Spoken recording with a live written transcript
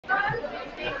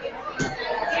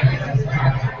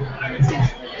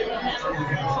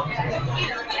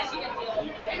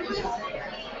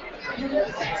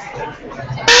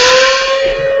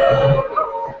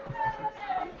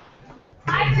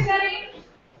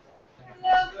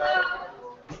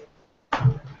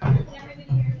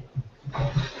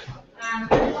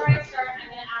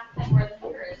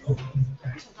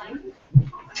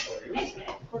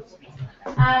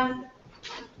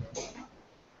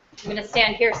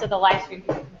stand here so the live stream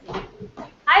people can see.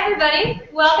 Hi everybody,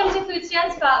 welcome to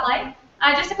Foodstand Spotlight.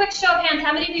 Just a quick show of hands,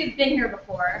 how many of you have been here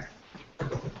before?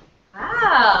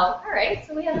 Wow, all right,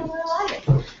 so we have a little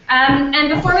audience. And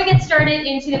before we get started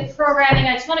into the programming,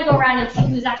 I just want to go around and see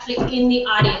who's actually in the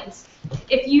audience.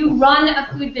 If you run a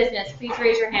food business, please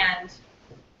raise your hand.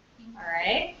 All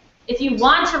right. If you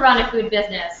want to run a food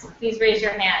business, please raise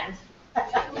your hand.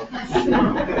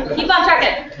 Keep on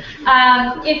trucking.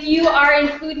 If you are in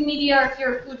food media or if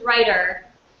you're a food writer.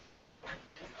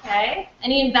 Okay.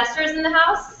 Any investors in the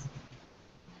house?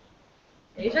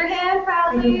 Raise your hand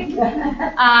proudly.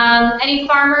 Any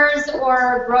farmers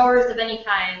or growers of any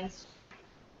kind?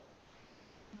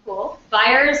 Cool.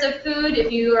 Buyers of food, if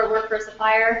you work for a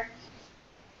supplier.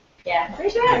 Yeah,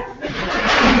 raise your hand.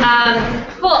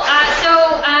 Cool.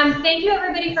 Thank you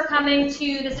everybody for coming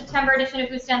to the September edition of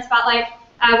Foodstand Spotlight.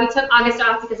 We took August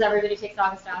off because everybody takes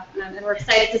August off, and we're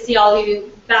excited to see all of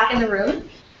you back in the room.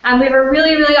 We have a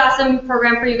really, really awesome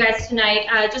program for you guys tonight.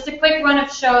 Just a quick run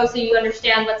of show so you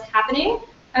understand what's happening.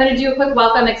 I'm going to do a quick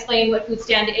welcome, explain what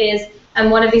Foodstand is,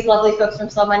 and one of these lovely folks from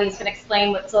Slow Money is going to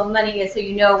explain what Slow Money is so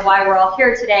you know why we're all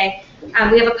here today.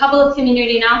 We have a couple of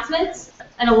community announcements.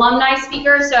 An alumni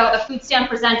speaker, so a Foodstand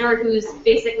presenter who's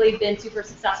basically been super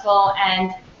successful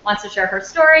and wants to share her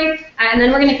story, and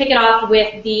then we're going to kick it off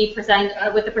with the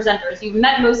presenters. You've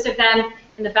met most of them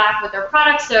in the back with their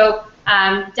products, so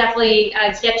definitely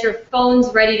get your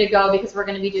phones ready to go because we're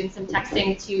going to be doing some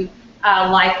texting to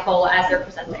live poll as they're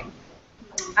presenting.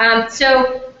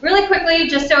 So really quickly,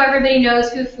 just so everybody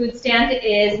knows who Foodstand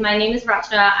is, my name is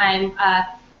Rachna. I'm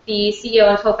the CEO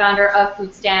and co-founder of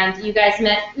Foodstand. You guys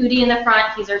met Udi in the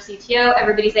front. He's our CTO.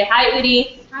 Everybody say hi,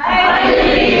 Udi. Hi,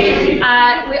 Udi.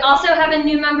 We also have a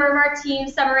new member of our team,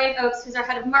 Summer Rain Oaks, who's our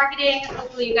head of marketing.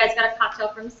 Hopefully you guys got a cocktail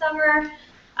from Summer.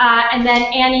 And then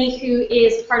Annie, who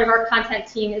is part of our content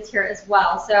team, is here as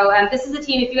well. So this is the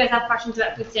team. If you guys have questions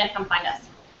about Foodstand, come find us.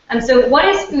 So what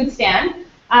is Foodstand?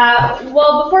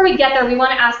 Well, before we get there, we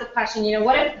want to ask the question,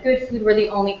 what if good food were the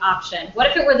only option? What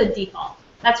if it were the default?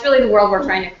 That's really the world we're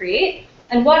trying to create.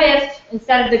 And what if,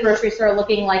 instead of the grocery store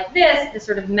looking like this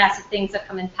sort of mess of things that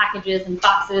come in packages and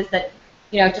boxes that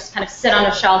just kind of sit on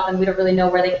a shelf and we don't really know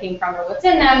where they came from or what's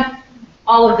in them,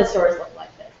 all of the stores look like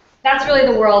this. That's really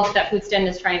the world that Foodstand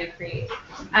is trying to create.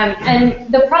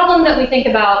 And the problem that we think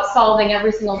about solving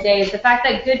every single day is the fact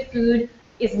that good food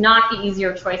is not the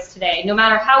easier choice today. No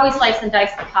matter how we slice and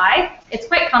dice the pie, it's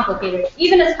quite complicated,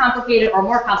 even as complicated or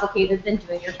more complicated than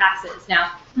doing your taxes.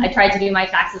 Now, I tried to do my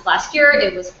taxes last year.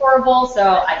 It was horrible,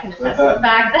 so I can attest to the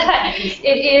fact that it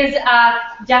is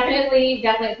definitely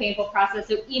a painful process.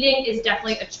 So eating is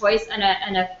definitely a choice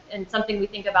and something we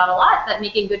think about a lot, that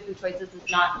making good food choices is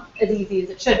not as easy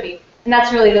as it should be. And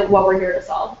that's really what we're here to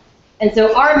solve. And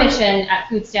so our mission at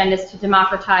Foodstand is to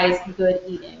democratize good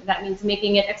eating. That means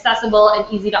making it accessible and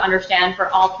easy to understand for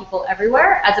all people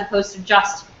everywhere, as opposed to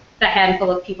just the handful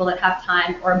of people that have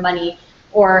time or money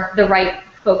or the right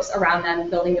folks around them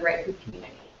building the right food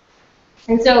community.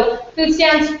 And so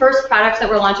Foodstand's first products that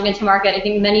we're launching into market, I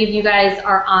think many of you guys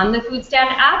are on the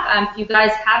Foodstand app. If you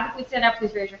guys have the Foodstand app,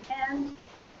 please raise your hand.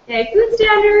 Okay,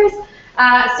 Foodstanders.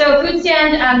 So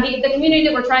Foodstand, the community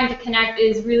that we're trying to connect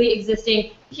is really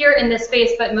existing here in this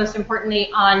space, but most importantly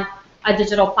on a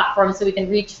digital platform so we can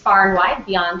reach far and wide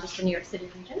beyond just the New York City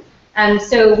region.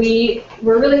 So we're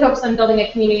really focused on building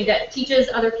a community that teaches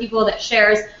other people, that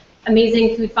shares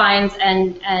amazing food finds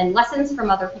and lessons from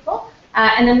other people,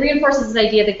 and then reinforces this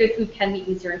idea that good food can be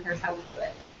easier, and here's how we do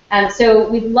it. So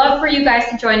we'd love for you guys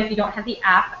to join. If you don't have the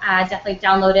app, definitely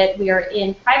download it. We are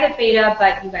in private beta,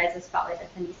 but you guys as Spotlight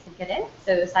attendees can get in,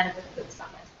 so sign up with the Food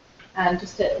Spotlight.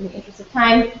 Just in the interest of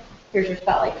time, here's your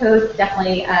Spotlight code.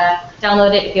 Definitely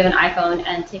download it if you have an iPhone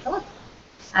and take a look.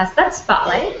 So that's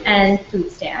Spotlight and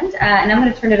Foodstand. And I'm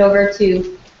going to turn it over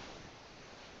to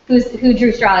who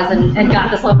drew straws and got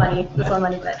the slow money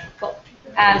bit. Cool.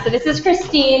 So this is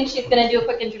Christine. She's going to do a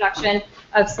quick introduction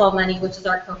of Slow Money, which is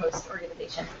our co-host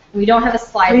organization. We don't have a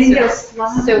slide,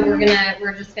 so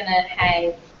we're just gonna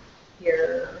hang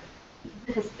here.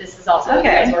 This is also what you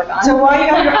guys work on. So while you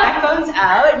have your iPhones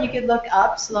out, you can look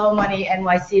up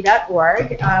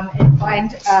slowmoneynyc.org and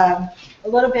find a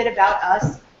little bit about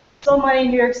us. Slow Money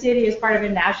New York City is part of a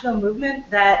national movement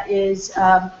that is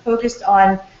focused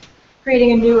on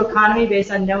creating a new economy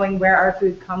based on knowing where our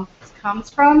food comes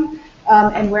from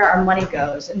and where our money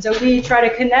goes. And so we try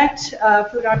to connect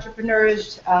food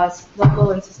entrepreneurs,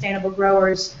 local and sustainable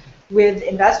growers with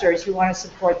investors who want to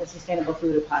support the sustainable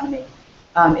food economy.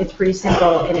 It's pretty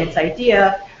simple in its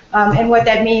idea, and what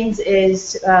that means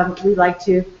is we like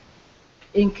to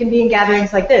convene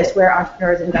gatherings like this, where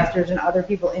entrepreneurs, investors, and other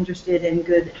people interested in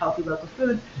good, healthy local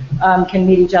food can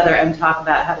meet each other and talk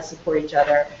about how to support each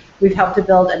other. We've helped to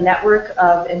build a network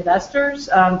of investors,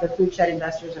 the Foodshed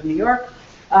Investors of New York,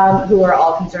 who are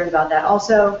all concerned about that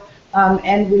also.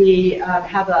 And we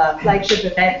have a flagship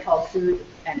event called Food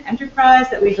and Enterprise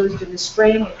that we hosted this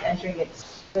spring. It's entering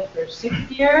its 5th or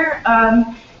 6th year.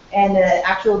 And the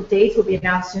actual dates will be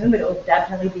announced soon, but it will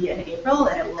definitely be in April,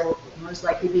 and it will most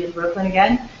likely be in Brooklyn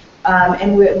again.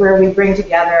 And where we bring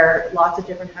together lots of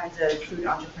different kinds of food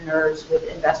entrepreneurs with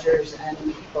investors and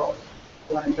people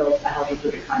who want to build a healthy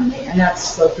food economy. And that's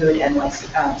Slow Food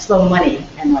NYC, Slow Money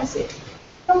NYC.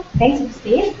 Oh, thanks,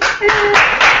 Steve.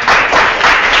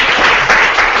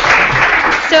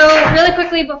 So really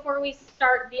quickly before we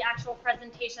start the actual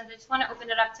presentations, I just want to open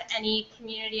it up to any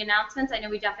community announcements. I know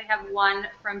we definitely have one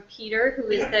from Peter, who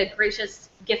is the gracious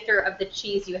gifter of the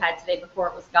cheese you had today before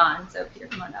it was gone. So Peter,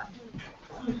 come on up.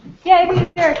 Yay,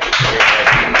 Peter.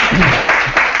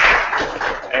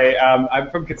 Hey, I'm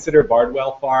from Consider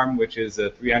Bardwell Farm, which is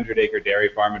a 300-acre dairy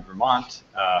farm in Vermont.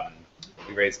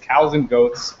 We raise cows and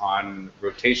goats on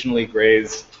rotationally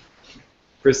grazed,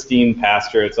 pristine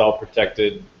pasture. It's all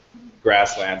protected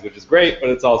grasslands, which is great, but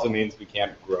it also means we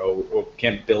can't grow or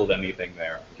can't build anything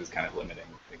there, which is kind of limiting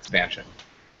expansion.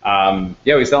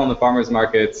 Yeah, we sell in the farmers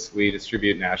markets. We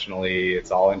distribute nationally.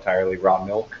 It's all entirely raw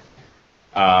milk.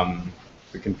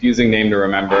 It's a confusing name to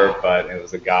remember, but it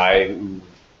was a guy who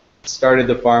started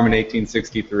the farm in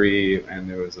 1863, and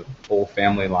there was a full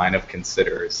family line of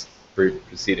Considers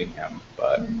preceding him,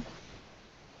 but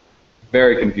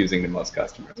very confusing to most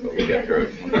customers, but we'll get through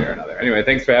it one way or another. Anyway,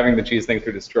 thanks for having the cheese. Thanks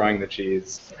for destroying the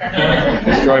cheese.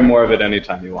 Destroy more of it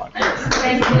anytime you want.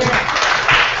 Thank you.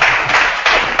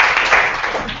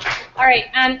 All right,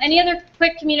 any other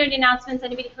quick community announcements?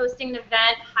 Anybody hosting an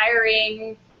event,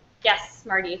 hiring? Yes,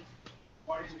 Marty.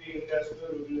 Marty's being tested.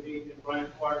 We're going to be in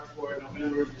Bryant Park for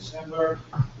November, December.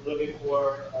 We're looking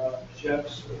for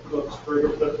chefs, cooks, burger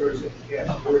flippers, and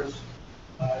cashiers.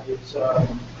 It's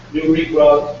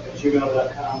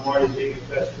newregrowth@gmail.com. Marty's being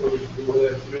festival. If you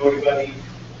know anybody,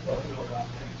 let me know about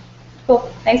it. Cool.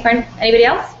 Thanks, Martin. Anybody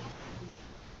else?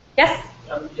 Yes?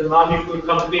 Yamami Food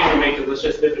Company, we make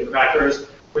delicious dipping crackers.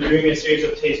 We're doing a series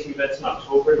of tasting events in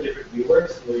October, different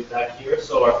reworks. We'll be back here.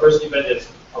 So our first event is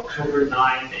October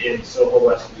 9 in Soho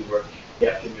West, New York, in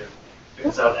the afternoon. Check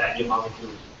us out at Yamami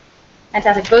Food.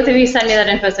 Fantastic. Both of you send me that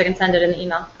info so I can send it in the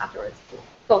email afterwards.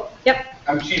 Cool. Yep.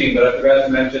 I'm cheating, but I forgot to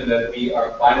mention that we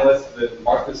are finalists for the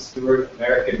Martha Stewart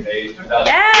American Made 2000.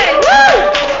 Yay! Woo!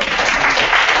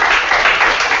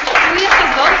 Do we have to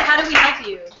vote? How do we help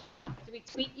you? Do we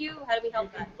tweet you? How do we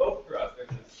help them? Vote for us.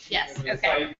 Yes, There's a okay.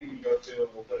 site you can go to,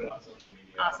 we'll put it on social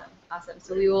media. Awesome, awesome.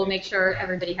 So we will make sure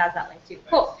everybody has that link too.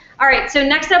 Cool. All right, so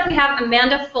next up we have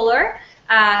Amanda Fuller.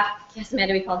 Yes,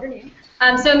 Amanda, we called her name.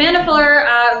 So Amanda Fuller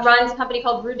runs a company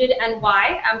called Rooted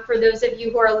NY. For those of you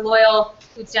who are loyal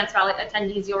Foodstand Valley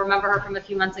attendees, you'll remember her from a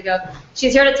few months ago.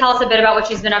 She's here to tell us a bit about what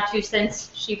she's been up to since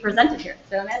she presented here.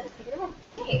 So Amanda, take it away.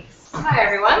 Thanks. Hi,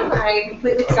 everyone. I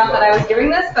completely forgot that I was doing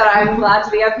this, but I'm glad to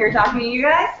be up here talking to you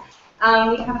guys.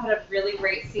 We have had a really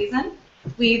great season.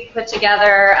 We've put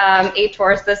together 8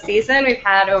 tours this season. We've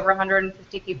had over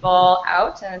 150 people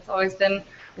out, and it's always been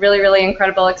really, really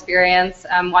incredible experience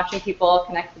watching people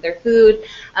connect with their food.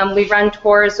 We've run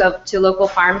tours to local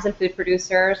farms and food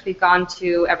producers. We've gone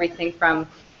to everything from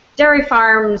dairy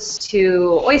farms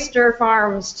to oyster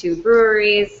farms to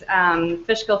breweries,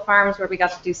 Fishkill farms where we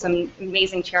got to do some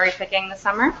amazing cherry picking this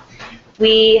summer.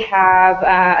 We have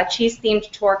a cheese-themed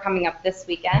tour coming up this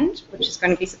weekend, which is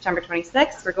going to be September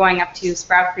 26th. We're going up to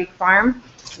Sprout Creek Farm.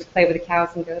 We play with the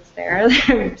cows and goats there.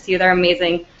 See their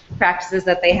amazing practices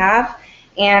that they have.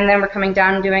 And then we're coming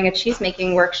down and doing a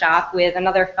cheese-making workshop with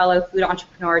another fellow food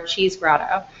entrepreneur, Cheese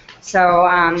Grotto. So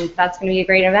that's going to be a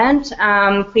great event.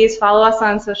 Please follow us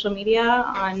on social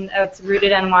media. It's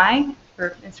Rooted NY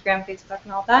for Instagram, Facebook,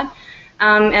 and all that.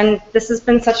 And this has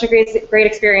been such a great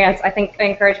experience. I think I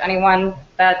encourage anyone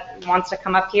that wants to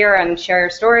come up here and share your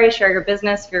story, share your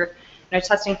business. If you're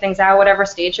testing things out, whatever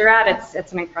stage you're at,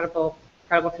 it's an incredible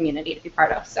community to be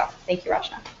part of. So thank you,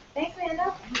 Rachna. Thanks,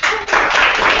 Amanda.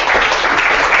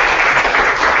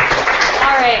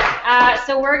 All right,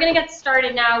 so we're going to get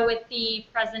started now with the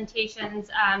presentations.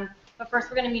 But first,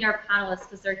 we're going to meet our panelists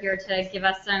because they're here to give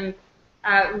us some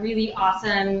really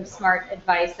awesome, smart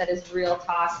advice that is real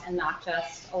talk and not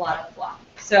just a lot of fluff.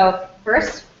 So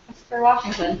first, Christopher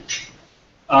Washington.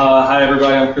 Hi,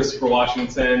 everybody. I'm Christopher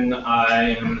Washington.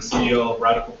 I am the CEO of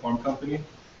Radical Farm Company.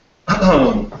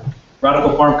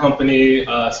 Radical Farm Company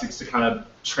seeks to kind of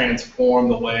transform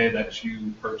the way that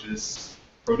you purchase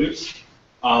produce.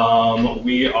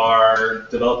 We are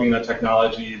developing a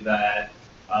technology that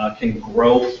can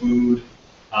grow food,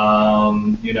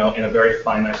 you know, in a very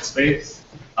finite space,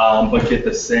 but get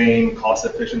the same cost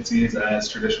efficiencies as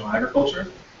traditional agriculture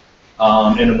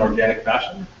in an organic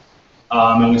fashion.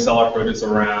 And we sell our produce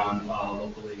around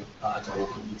locally to Whole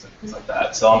Foods and things like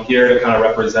that. So I'm here to kind of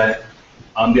represent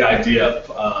the idea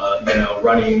of, you know,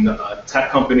 running a tech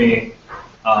company,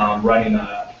 running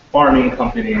a farming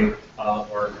company,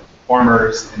 or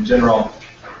farmers in general.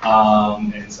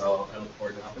 And so I look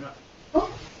forward to helping out. Cool.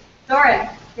 Doran,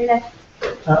 you're next.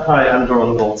 Hi, I'm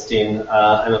Doran Goldstein.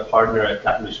 I'm a partner at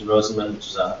Captain Roseman, which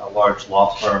is a large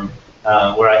law firm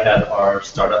where I head our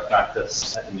startup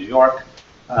practice in New York.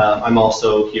 I'm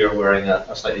also here wearing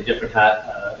a slightly different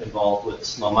hat, involved with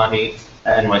Slow Money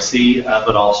at NYC,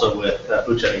 but also with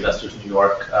Foodstand Investors New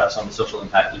York, so I'm a social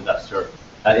impact investor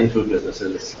in food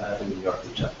businesses in the New York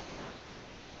region.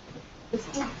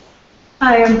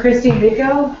 Hi, I'm Christine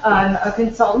Vico. I'm a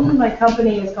consultant. My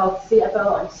company is called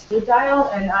CFO on Speed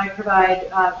Dial, and I provide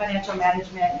financial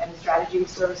management and strategy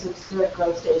services to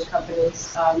growth stage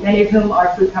companies, many of whom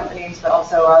are food companies, but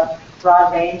also a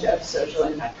broad range of social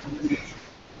impact companies.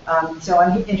 So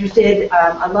I'm interested,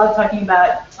 I love talking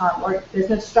about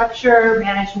business structure,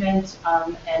 management,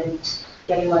 and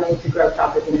getting money to grow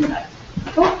profits and impact.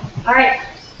 Cool. All right.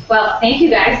 Well, thank you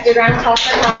guys. Good round of applause for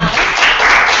everyone.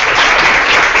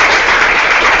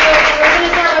 So we're going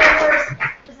to start with our first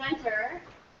presenter,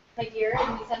 right here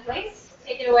in the center place.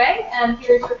 Take it away. And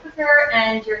here's your clicker,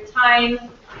 and your time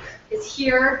is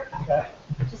here. Okay.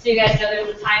 Just so you guys know,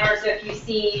 there's a timer, so if you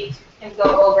see him go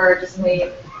over, just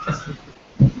wave.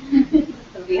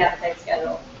 We have a tight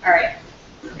schedule. All right,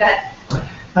 go ahead.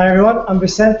 Hi everyone, I'm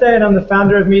Vicente and I'm the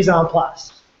founder of Mise en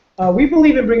Place. We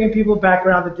believe in bringing people back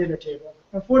around the dinner table.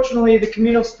 Unfortunately, the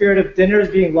communal spirit of dinner is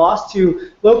being lost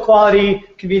to low quality,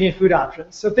 convenient food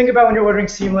options. So think about when you're ordering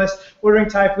Seamless, ordering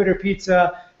Thai food or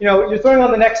pizza, you know, you're throwing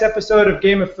on the next episode of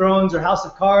Game of Thrones or House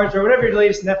of Cards or whatever your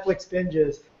latest Netflix binge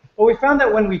is. But we found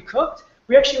that when we cooked,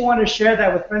 we actually wanted to share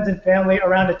that with friends and family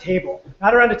around a table,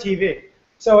 not around a TV.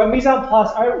 So at Mise en Place,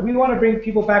 we want to bring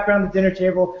people back around the dinner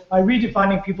table by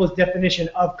redefining people's definition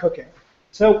of cooking.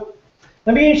 So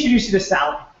let me introduce you to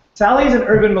Sally. Sally is an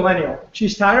urban millennial.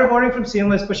 She's tired of ordering from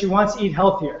Seamless, but she wants to eat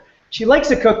healthier. She likes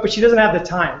to cook, but she doesn't have the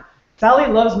time. Sally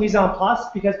loves Mise en Place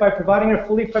because by providing her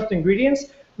fully prepped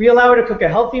ingredients, we allow her to cook a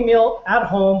healthy meal at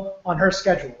home on her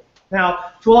schedule.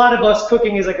 Now, to a lot of us,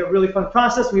 cooking is like a really fun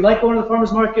process. We like going to the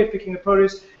farmer's market, picking the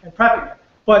produce, and prepping it.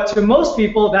 But to most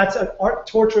people, that's an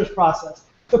torturous process.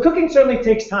 So cooking certainly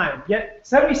takes time, yet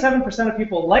 77% of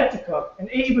people like to cook, and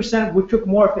 80% would cook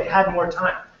more if they had more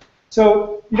time.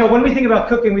 So, you know, when we think about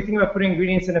cooking, we think about putting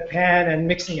ingredients in a pan and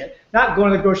mixing it, not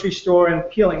going to the grocery store and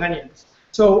peeling onions.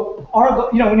 So,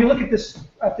 when you look at this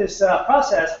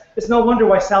process, it's no wonder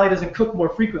why Sally doesn't cook more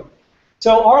frequently.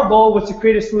 So our goal was to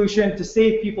create a solution to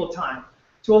save people time,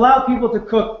 to allow people to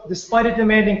cook despite a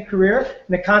demanding career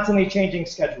and a constantly changing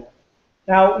schedule.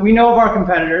 Now, we know of our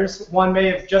competitors. One may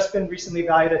have just been recently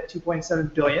valued at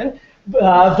 $2.7 billion,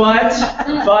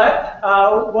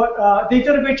 they've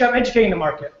done a great job educating the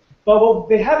market. But what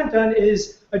they haven't done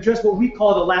is address what we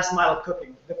call the last mile of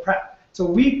cooking, the prep. So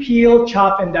we peel,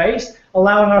 chop, and dice,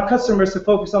 allowing our customers to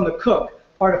focus on the cook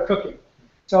part of cooking.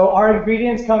 So our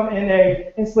ingredients come in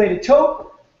an insulated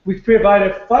tote. We provide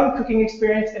a fun cooking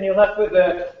experience, and you're left with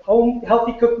a home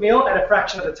healthy cooked meal at a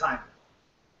fraction of the time.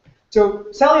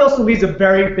 So Sally also leads a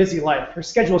very busy life. Her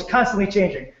schedule is constantly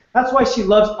changing. That's why she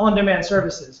loves on-demand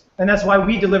services, and that's why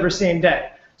we deliver same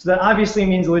day. So that obviously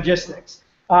means logistics.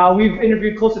 We've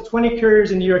interviewed close to 20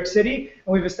 couriers in New York City,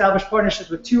 and we've established partnerships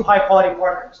with 2 high-quality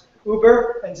partners,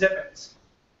 Uber and Zipmix.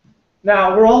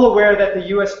 Now, we're all aware that the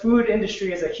US food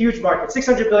industry is a huge market,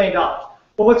 $600 billion. But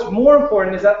what's more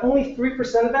important is that only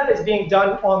 3% of that is being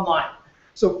done online.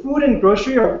 So food and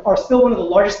grocery are still one of the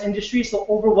largest industries, so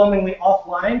overwhelmingly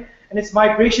offline, and its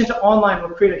migration to online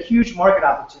will create a huge market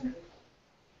opportunity.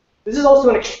 This is also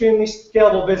an extremely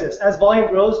scalable business. As volume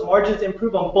grows, margins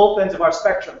improve on both ends of our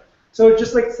spectrum. So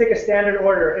just like to take a standard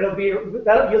order,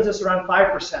 that yields us around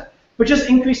 5%. But just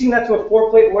increasing that to a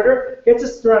 4-plate order gets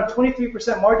us to around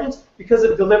 23% margins because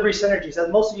of delivery synergies. As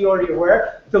most of you are already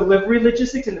aware, delivery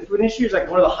logistics in the food industry is like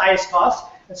one of the highest costs.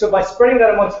 And so by spreading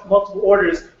that amongst multiple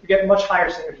orders, we get much higher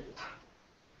synergies.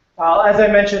 As I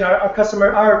mentioned, our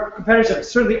competitors have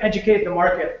certainly educated the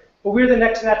market, but we're the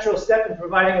next natural step in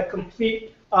providing a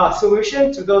complete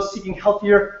solution to those seeking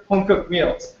healthier home-cooked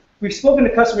meals. We've spoken to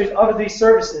customers of these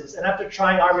services, and after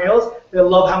trying our meals, they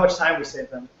love how much time we save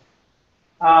them.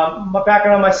 My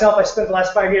background on myself, I spent the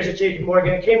last 5 years at JP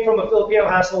Morgan. I came from a Filipino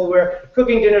household where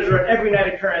cooking dinners were an every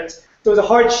night occurrence. So it was a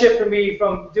hard shift for me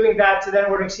from doing that to then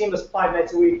ordering Seamless 5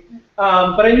 nights a week.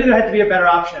 But I knew there had to be a better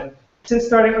option. Since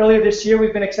starting earlier this year,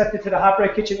 we've been accepted to the Hot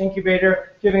Bread Kitchen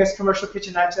Incubator, giving us commercial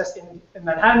kitchen access in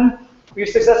Manhattan. We've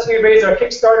successfully raised our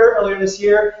Kickstarter earlier this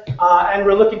year, and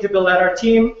we're looking to build out our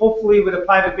team, hopefully with a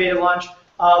private beta launch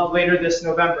later this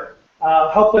November.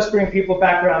 Help us bring people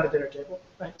back around the dinner table.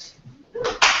 Thanks.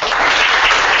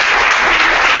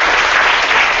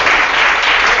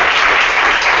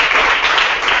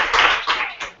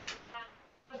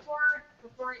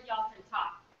 Before y'all can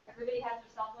talk, everybody has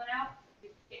their cell phone out.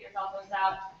 Get your cell phones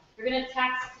out. You're going to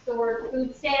text the word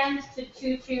Foodstand to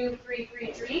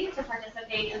 22333 to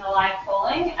participate in the live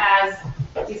polling, as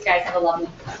these guys have a lovely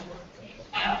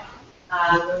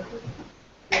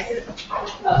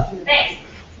thanks.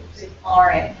 All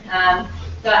right.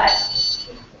 Go ahead.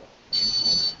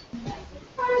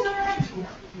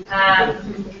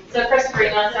 So Christopher,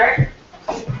 you want to start?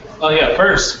 Oh yeah,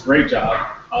 first, great job.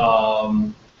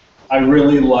 I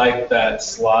really like that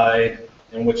slide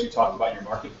in which you talked about your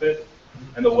market fit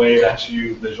and the way that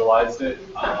you visualized it,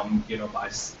 you know,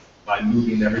 by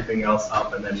moving everything else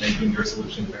up and then making your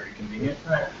solution very convenient.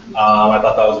 I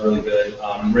thought that was really good.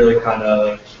 Really kind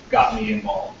of got me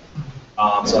involved,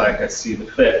 so I could see the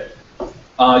fit.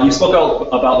 You spoke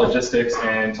about logistics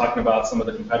and talking about some of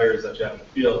the competitors that you have in the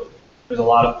field. There's a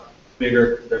lot of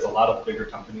bigger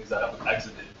companies that have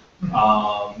exited.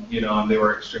 You know, and they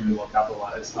were extremely well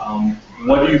capitalized.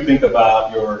 What do you think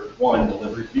about your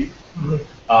delivery fee?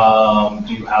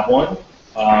 Do you have one,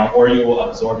 or are you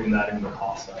absorbing that in the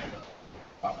cost of it?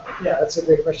 Yeah, that's a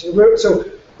great question. So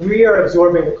we are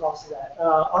absorbing the cost of that.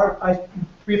 I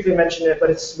briefly mentioned it,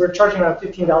 but we're charging around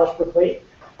 $15 per plate.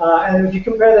 And if you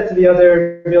compare that to the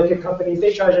other meal kit companies,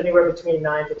 they charge anywhere between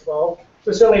 $9 to $12. So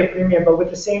it's certainly a premium, but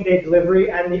with the same day delivery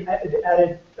and the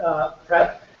added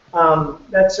prep,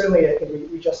 that's certainly, I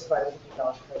think, we justify the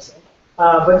 $15 pricing.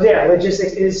 But yeah,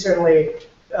 logistics is certainly,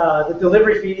 the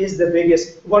delivery fee is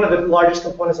one of the largest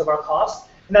components of our cost.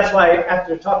 And that's why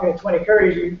after talking to 20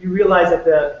 couriers, you realize that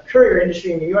the courier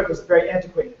industry in New York is very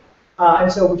antiquated.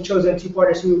 And so we've chosen two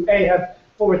partners who, A, have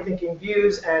forward-thinking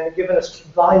views and given us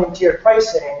volume tiered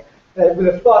pricing with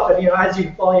a thought that, you know, as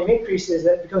your volume increases,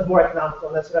 that becomes more economical.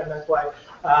 And that's what I meant by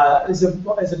is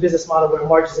a business model where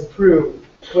margins improve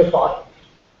with volume.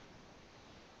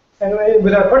 And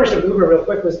with our partnership with Uber, real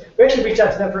quick, we actually reached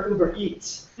out to them for Uber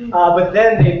Eats. But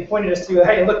then they pointed us to,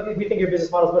 hey, look, we think your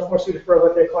business model is much more suited for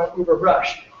what they're calling Uber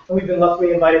Rush. And we've been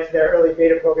luckily invited to their early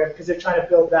beta program because they're trying to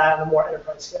build that on a more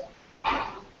enterprise scale.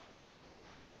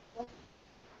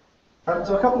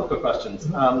 So a couple of quick questions.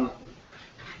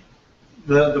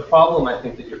 The problem I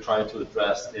think that you're trying to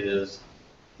address is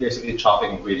basically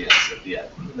chopping ingredients at the end.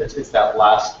 It's that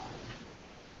last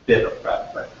bit of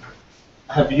prep. Right?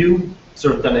 Have you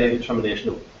sort of done any determination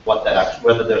of what that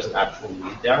whether there's an actual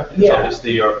need there? Because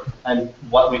obviously and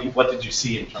what did you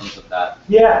see in terms of that?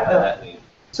 That need?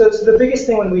 So it's the biggest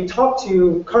thing when we talk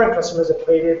to current customers that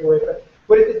created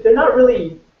they're not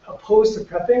really opposed to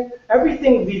prepping.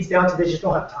 Everything leads down to they just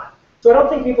don't have time. So I don't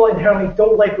think people inherently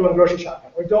don't like going grocery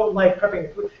shopping or don't like prepping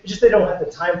the food. It's just they don't have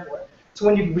the time for it.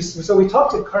 So we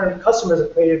talk to current customers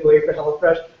of Creative Way for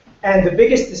HelloFresh, and the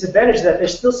biggest disadvantage is that they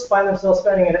still find themselves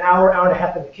spending an hour and a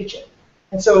half in the kitchen.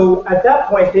 And so at that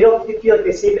point, they don't feel like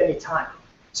they saved any time.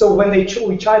 So when we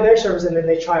try their service and then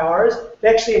they try ours, they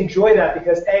actually enjoy that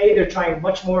because A, they're trying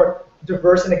much more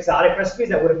diverse and exotic recipes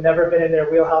that would have never been in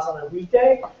their wheelhouse on a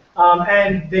weekday.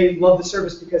 And they love the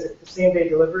service because it's the same day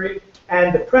delivery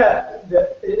and the prep,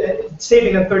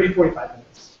 saving them 30, 45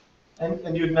 minutes.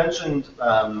 And you had mentioned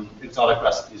exotic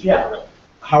recipes. Yeah.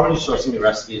 How are you sourcing the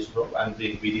recipes and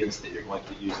the ingredients that you're going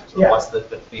to use? So what's the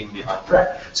theme behind that?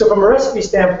 Right. So from a recipe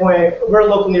standpoint, we're a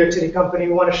local New York City company.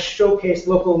 We want to showcase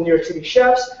local New York City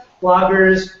chefs,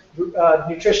 bloggers,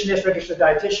 nutritionists, registered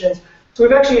dietitians. So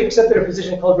we've actually accepted a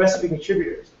position called recipe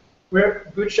contributors.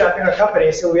 We're bootstrapping our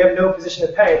company, so we have no position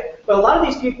to pay. But a lot of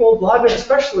these people, bloggers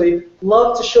especially,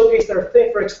 love to showcase their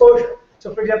thing for exposure.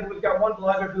 So for example, we've got one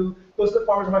blogger who goes to the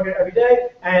farmer's market every day,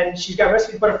 and she's got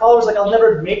recipes, but her followers are like, I'll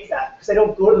never make that because I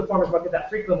don't go to the farmer's market that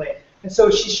frequently. And so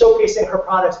she's showcasing her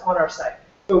products on our site.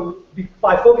 So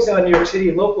by focusing on New York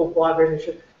City local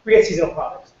bloggers, we get seasonal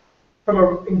products. From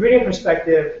an ingredient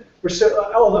perspective,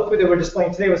 all the food that we're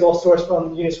displaying today was all sourced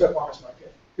from Union Square Farmers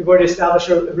Market. We've already established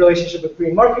a relationship with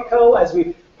Green Market Co.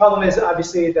 Problem is,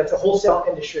 obviously, that's a wholesale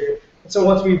industry. And so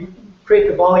once we create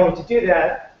the volume to do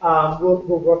that, we'll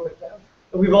work with them.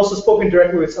 But we've also spoken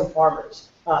directly with some farmers.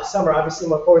 Some are obviously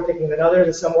more forward-thinking than others,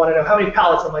 and some want to know how many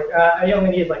pallets. I'm like, I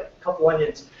only need like a couple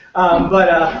onions. But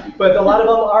a lot of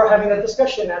them are having that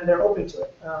discussion, and they're open to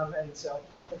it. And so.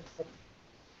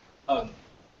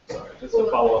 Sorry, just to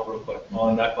follow up real quick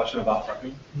on that question about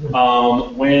prepping.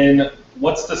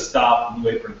 What's to stop Blue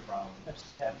Apron from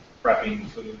prepping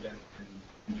food and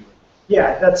doing?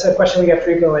 Yeah, that's a question we get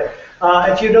frequently.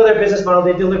 If you know their business model,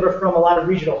 they deliver from a lot of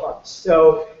regional hubs.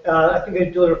 So I think they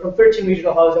deliver from 13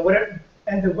 regional hubs,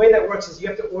 and the way that works is you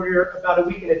have to order about a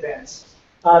week in advance.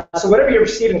 So whatever you're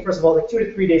receiving, first of all, like 2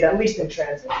 to 3 days at least in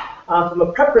transit. From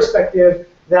a prep perspective,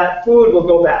 that food will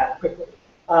go bad quickly.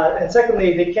 And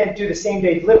secondly, they can't do the same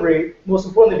day delivery, most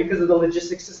importantly because of the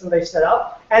logistics system they've set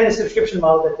up and the subscription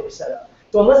model that they've set up.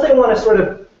 So unless they want to sort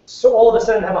of all of a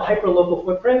sudden have a hyper-local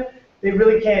footprint, they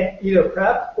really can't either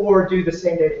prep or do the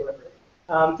same day delivery.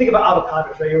 Think about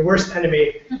avocados, right? Your worst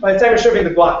enemy. By the time you're serving the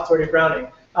guac, it's already browning.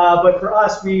 But for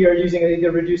us, we are using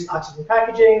either reduced oxygen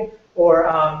packaging or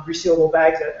resealable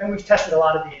bags, and we've tested a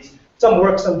lot of these. Some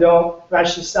work, some don't. We're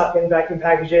actually stuck in vacuum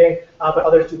packaging, but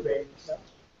others do great.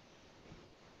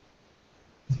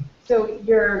 So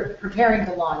you're preparing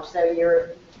to launch. So you're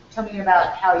telling me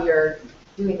about how you're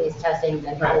doing these testings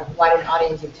and how wide an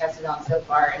audience you've tested on so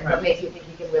far, and what makes you think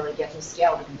you can really get to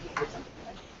scale to compete with something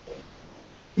like that?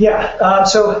 Yeah,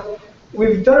 so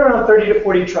we've done around 30 to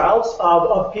 40 trials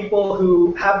of people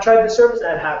who have tried the service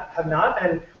and have not.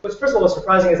 And what's first of all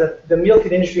surprising is that the meal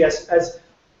kit industry, as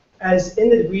in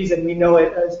the reason we know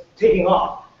it as taking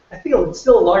off, I think it's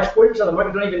still a large 40% of the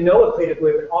market don't even know what plated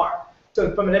Blue Apron are.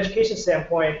 So from an education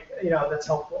standpoint, that's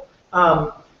helpful.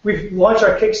 We've launched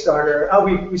our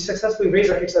Kickstarter. We successfully raised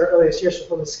our Kickstarter earlier this year, so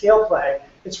from the scale play,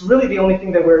 it's really the only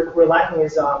thing that we're lacking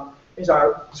is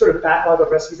our sort of backlog of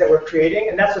recipes that we're creating,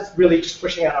 and that's what's really just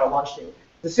pushing out our launch date.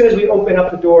 As soon as we open up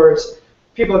the doors,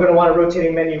 people are going to want a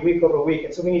rotating menu week over week,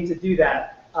 and so we need to do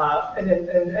that. And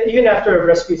even after a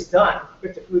recipe's done, we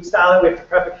have to food style it, we have to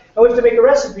prep it, and we have to make a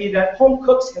recipe that home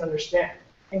cooks can understand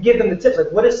and give them the tips,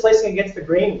 like what is slicing against the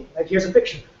grain mean? Like here's a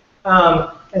picture.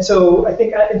 And so I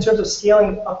think in terms of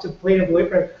scaling up to plated Blue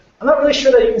Apron, I'm not really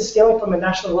sure that even scaling from a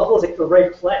national level is like the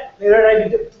right play.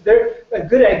 They're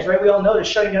good eggs, right? We all know they're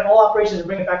shutting down all operations and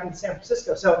bringing it back into San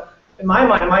Francisco. So in my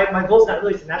mind, my goal is not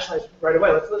really to nationalize right away.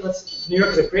 New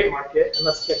York is a great market, and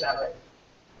let's get that right.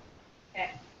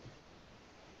 Okay.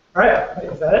 All right,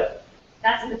 is that it?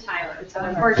 That's the timer, so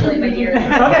unfortunately my ears.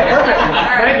 Okay, perfect.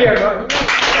 Thank you, everyone.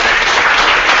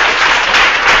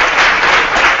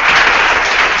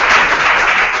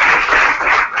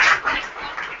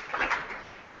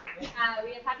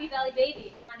 We have Happy Valley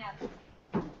Baby. Come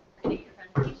on out. Get your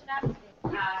presentation up.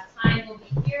 Time will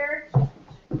be here.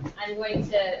 I'm going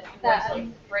to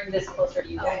bring this closer to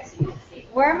you guys so you can see.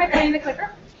 Where am I putting the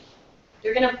clicker?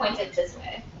 You're going to point it this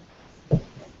way.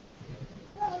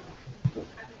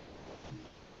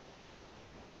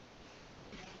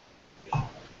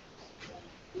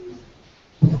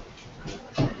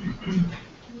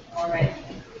 All right.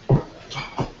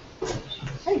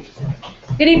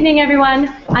 Good evening,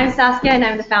 everyone. I'm Saskia, and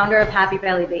I'm the founder of Happy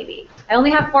Valley Baby. I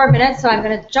only have 4 minutes, so I'm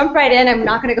going to jump right in. I'm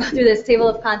not going to go through this table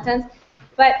of contents.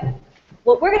 But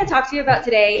what we're going to talk to you about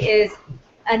today is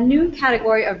a new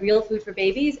category of real food for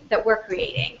babies that we're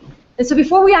creating. And so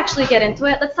before we actually get into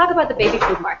it, let's talk about the baby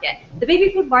food market. The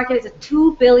baby food market is a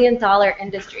 $2 billion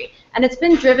industry, and it's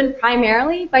been driven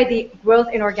primarily by the growth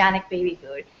in organic baby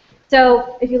food.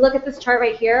 So if you look at this chart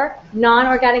right here,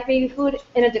 non-organic baby food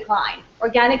in a decline.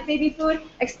 Organic baby food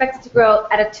expected to grow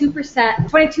at a 22%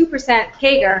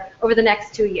 CAGR over the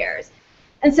next 2 years.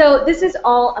 And so this is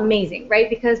all amazing, right?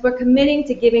 Because we're committing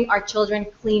to giving our children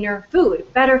cleaner food,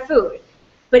 better food.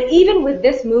 But even with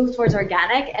this move towards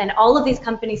organic and all of these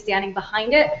companies standing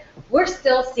behind it, we're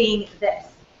still seeing this.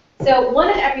 So 1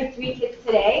 in every 3 kids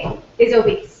today is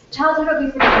obese. Childhood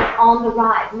obesity is on the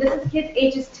rise. And this is kids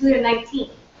ages 2 to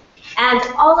 19. And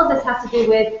all of this has to do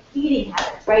with eating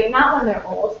habits, right? Not when they're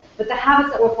old, but the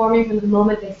habits that we're forming from the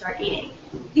moment they start eating.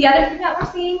 The other thing that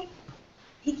we're seeing,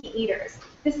 picky eaters.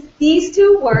 These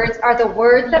 2 words are the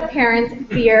words that parents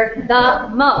fear the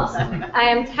most. I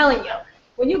am telling you.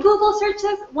 When you Google search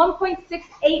this,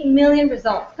 1.68 million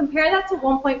results. Compare that to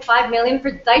 1.5 million for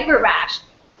diaper rash.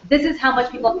 This is how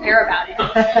much people care about it,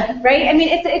 right? I mean,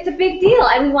 it's a big deal,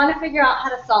 and we want to figure out how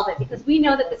to solve it because we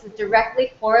know that this is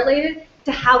directly correlated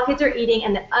to how kids are eating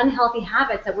and the unhealthy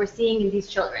habits that we're seeing in these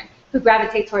children who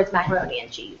gravitate towards macaroni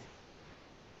and cheese.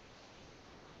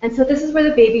 And so this is where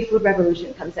the baby food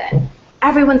revolution comes in.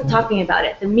 Everyone's talking about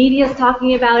it. The media's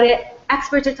talking about it.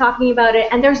 Experts are talking about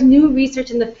it. And there's new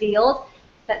research in the field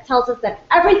that tells us that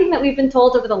everything that we've been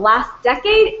told over the last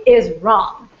decade is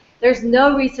wrong. There's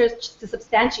no research to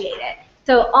substantiate it.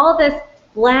 So all this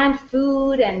bland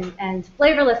food and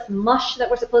flavorless mush that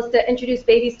we're supposed to introduce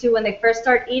babies to when they first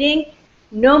start eating,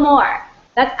 no more.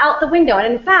 That's out the window.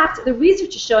 And in fact, the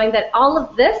research is showing that all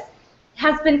of this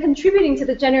has been contributing to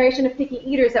the generation of picky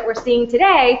eaters that we're seeing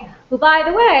today, who, by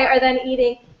the way, are then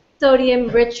eating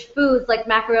sodium-rich foods like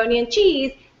macaroni and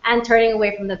cheese and turning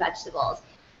away from the vegetables.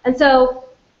 And so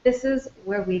this is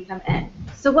where we come in.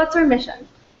 So what's our mission?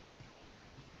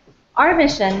 Our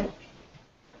mission,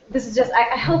 this is just,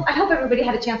 I hope everybody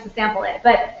had a chance to sample it,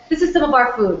 but this is some of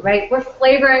our food, right? We're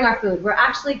flavoring our food. We're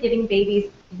actually giving babies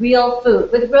real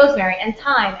food with rosemary and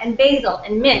thyme and basil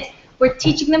and mint. We're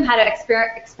teaching them how to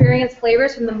experience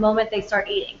flavors from the moment they start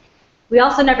eating. We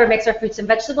also never mix our fruits and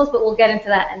vegetables, but we'll get into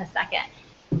that in a second.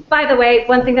 By the way,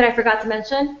 one thing that I forgot to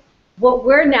mention, what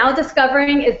we're now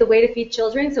discovering is the way to feed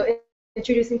children, so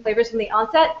introducing flavors from the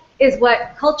onset, is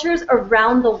what cultures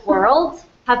around the world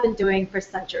have been doing for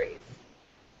centuries.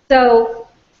 So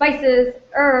spices,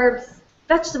 herbs,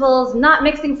 vegetables, not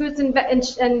mixing fruits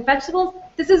and vegetables,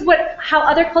 this is how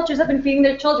other cultures have been feeding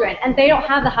their children, and they don't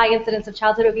have the high incidence of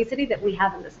childhood obesity that we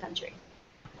have in this country.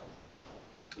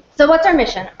 So what's our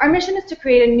mission? Our mission is to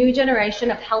create a new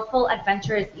generation of healthful,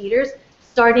 adventurous eaters,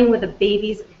 starting with a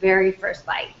baby's very first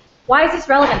bite. Why is this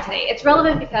relevant today? It's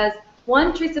relevant because,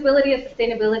 one, traceability and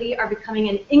sustainability are becoming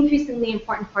an increasingly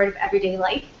important part of everyday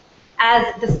life.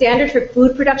 As the standard for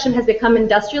food production has become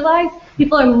industrialized,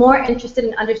 people are more interested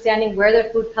in understanding where their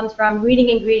food comes from, reading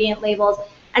ingredient labels,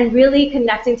 and really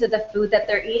connecting to the food that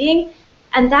they're eating.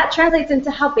 And that translates into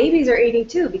how babies are eating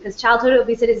too, because childhood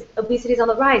obesity is on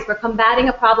the rise. We're combating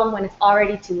a problem when it's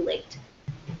already too late.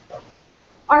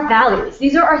 Our values.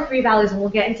 These are our 3 values, and we'll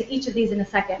get into each of these in a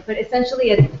second. But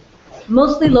essentially, it's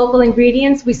mostly local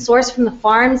ingredients. We source from the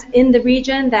farms in the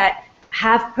region that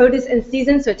have produce in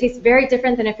season, so it tastes very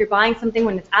different than if you're buying something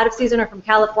when it's out of season or from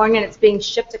California and it's being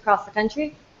shipped across the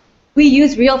country. We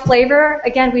use real flavor.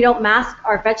 Again, we don't mask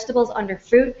our vegetables under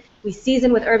fruit. We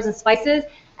season with herbs and spices,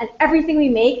 and everything we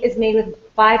make is made with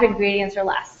 5 ingredients or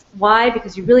less. Why?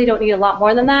 Because you really don't need a lot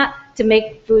more than that to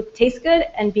make food taste good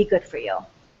and be good for you.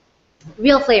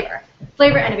 Real flavor,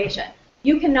 flavor innovation.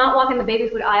 You cannot walk in the baby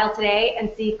food aisle today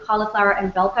and see cauliflower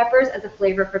and bell peppers as a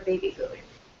flavor for baby food.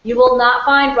 You will not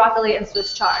find broccoli and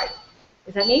Swiss chard.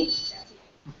 Is that me?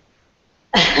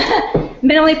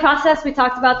 Minimally processed, we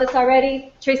talked about this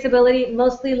already. Traceability,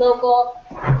 mostly local.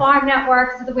 Farm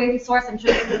networks is the way we source. I'm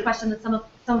sure this is a question that some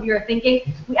of you are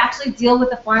thinking. We actually deal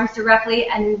with the farms directly,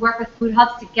 and we work with food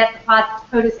hubs to get the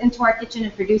produce into our kitchen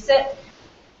and produce it.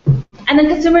 And then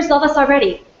consumers love us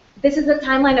already. This is the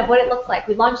timeline of what it looks like.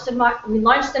 We launched in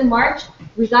March.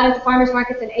 We got into farmers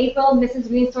markets in April, Mrs.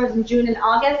 Green stores in June and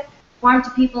August. Farm to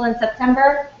People in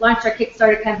September, launched our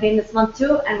Kickstarter campaign this month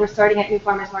too, and we're starting at new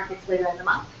farmers markets later in the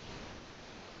month.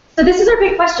 So this is our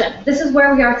big question. This is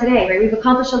where we are today, right? We've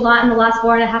accomplished a lot in the last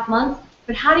 4.5 months,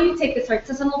 but how do you take this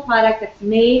artisanal product that's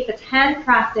made, that's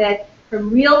handcrafted from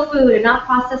real food and not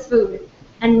processed food,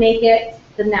 and make it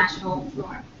the national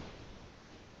norm?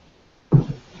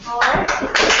 All right.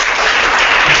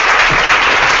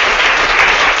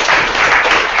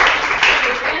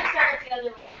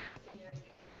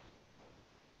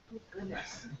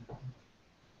 Goodness.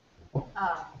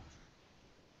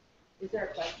 Is there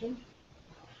a question?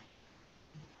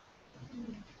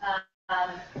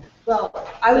 Well,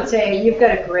 I would say you've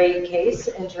got a great case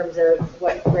in terms of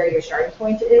where your starting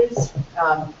point is.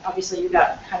 Obviously, you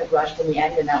got kind of rushed in the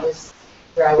end, and that was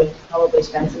where I would probably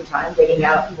spend some time digging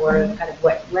out more kind of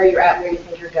where you're at, where you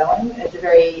think you're going. It's a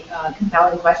very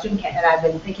compelling question, and I've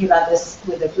been thinking about this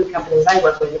with the food companies I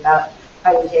work with about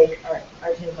how you take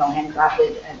artisanal,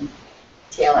 handcrafted, and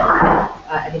scale it.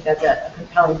 I think that's a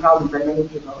compelling problem for many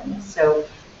people in this. So,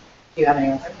 do you have any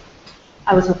answer?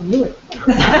 I was hoping you would.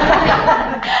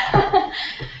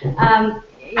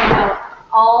 You know,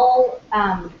 all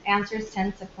answers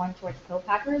tend to point towards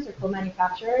co-packers or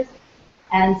co-manufacturers,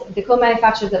 and the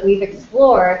co-manufacturers that we've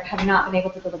explored have not been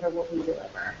able to deliver what we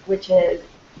deliver, which is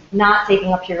not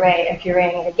taking a puree and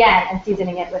pureeing it again and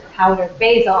seasoning it with powdered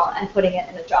basil and putting it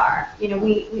in a jar. You know,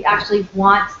 we actually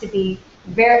want to be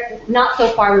not so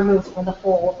far removed from the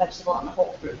whole vegetable and the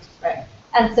whole fruit. Right.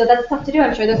 And so that's tough to do.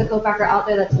 I'm sure there's a co-packer out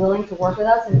there that's willing to work with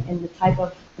us in the type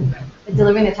of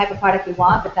delivering the type of product we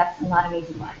want, but that's not an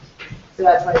easy one. So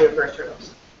that's one of your first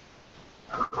hurdles.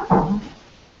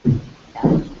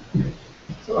 Yeah.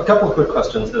 So a couple of quick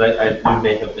questions that you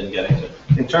may have been getting to.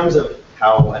 In terms of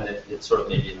how, and it's sort of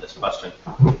maybe in this question,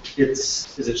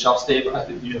 is it shelf stable?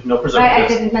 You have no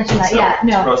preservatives? I didn't mention that. Yeah,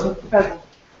 no. Frozen? Frozen.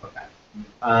 Okay.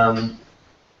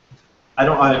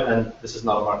 And this is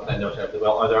not a market I know terribly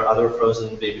well. Are there other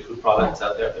frozen baby food products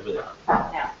out there? There really are.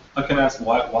 No. I can ask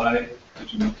why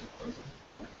Did you make it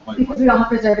frozen? Because we don't have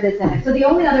preservatives in it. So the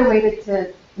only other way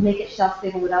to make it shelf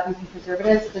stable without using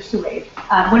preservatives, there's two ways.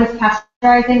 One is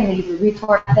pasteurizing, and they use a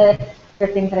retort method. There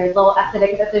are things that are low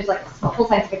acidic. There's like a full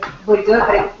scientific way to do it,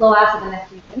 but it's low acid, and that's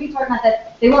the retort method.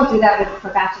 They won't do that for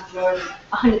batches growing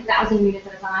 100,000 units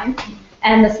at a time.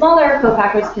 And the smaller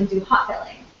co-packers can do hot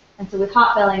filling. And so with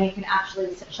hot filling, you can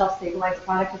actually shelf stabilize the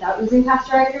product without using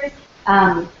pasteurizers.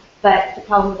 But the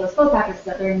problem with those co-packers is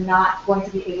that they're not going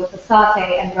to be able to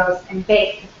saute and roast and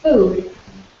bake the food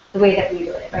the way that we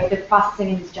do it, right? They're processing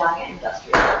in these giant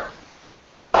industrial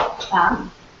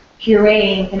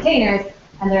pureeing containers,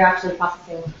 and they're actually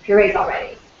processing purees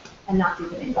already and not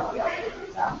deepening the real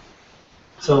food.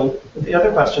 So the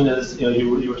other question is,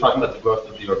 you were talking about the growth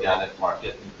of the organic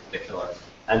market in particular,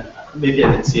 and maybe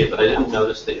I didn't see it, but I didn't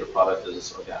notice that your product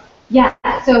is organic. Yeah,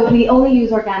 so we only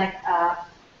use organic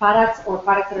products or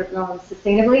products that are grown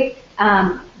sustainably,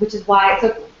 which is why,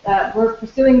 we're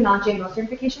pursuing non-GMO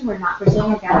certification. We're not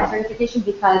pursuing organic certification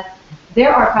because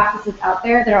there are practices out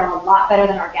there that are a lot better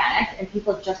than organic, and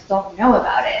people just don't know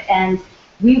about it. And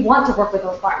we want to work with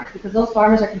those farmers because those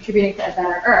farmers are contributing to a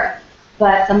better earth.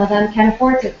 But some of them can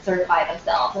afford to certify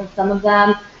themselves, and some of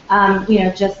them,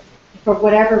 just for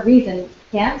whatever reason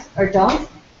can't or don't.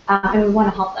 And we want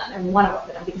to help them, and we want to work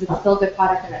with them because it's still a good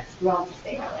product and it's grown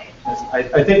sustainably.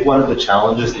 I think one of the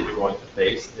challenges that you're going to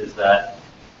face is that,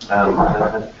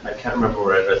 I can't remember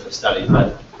where I read the study,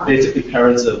 but basically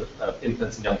parents of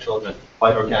infants and young children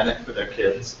buy organic for their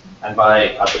kids and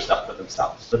buy other stuff for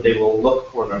themselves. But they will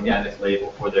look for an organic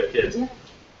label for their kids. Yeah.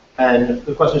 And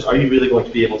the question is, are you really going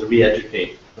to be able to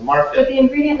re-educate the market? But the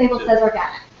ingredient label says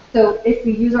organic. So if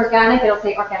we use organic, it'll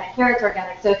say organic carrots,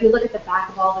 organic. So if you look at the back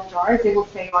of all the jars, it will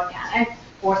say organic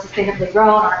or sustainably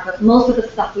grown, or most of the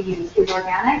stuff we use is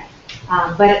organic,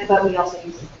 but we also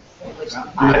use sustainably grown.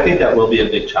 I think that will be a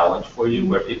big challenge for you,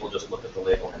 where people just look at the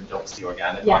label and don't see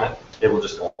organic on it. They will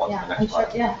just go on to the next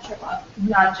product.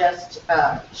 Not just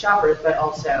shoppers, but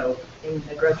also in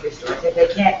the grocery stores. If they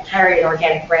can't carry an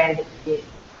organic brand,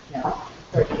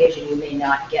 certification, you may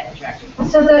not get attracted.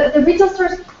 So the retail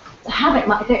stores haven't.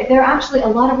 They're actually, a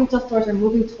lot of retail stores are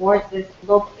moving towards this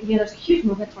local. There's a huge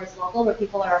movement towards local, where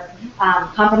people are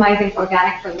compromising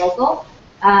organic for local.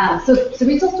 So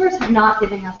retail stores have not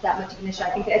given us that much of an issue. I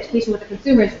think the education with the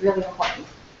consumer is really important,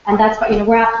 and that's why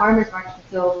we're at farmers markets.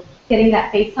 So getting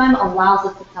that face time allows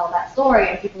us to tell that story,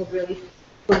 and people really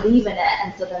believe in it,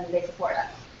 and so then they support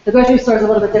us. The grocery store is a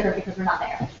little bit different because we're not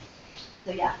there.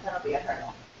 So yeah, that'll be a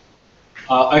hurdle.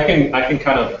 I can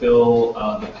kind of feel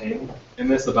the pain in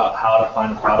this about how to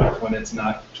find a product when it's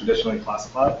not traditionally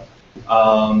classified.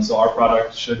 So our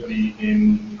product should be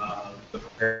in the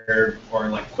prepared or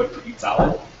like quick to eat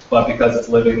salad, but because it's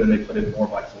living, then they put in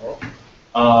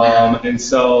 4x4. And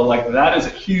so that is a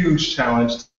huge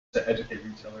challenge to educate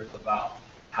retailers about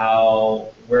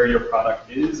where your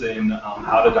product is and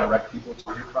how to direct people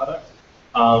to your product.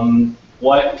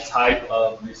 What type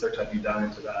of research have you done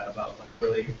into that about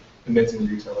really convincing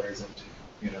retailers into,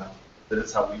 this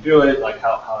is how we do it?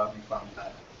 How have you found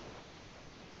that?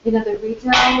 The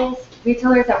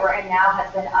retailers that we're in now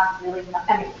has been us really,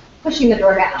 pushing the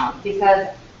door down, because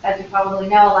as you probably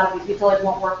know, a lot of these retailers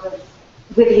won't work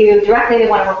with you directly. They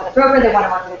want to work with a broker. They want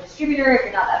to work with a distributor if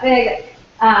you're not that big.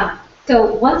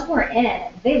 So once we're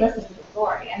in, they listen to the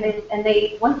story, and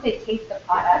they once they taste the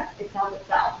product, it sells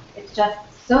itself. It's just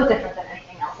so different than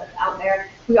anything else that's out there.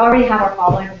 We already have our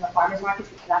following from the farmers markets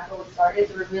because that's where we started.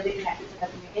 So we're really connected to the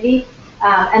community.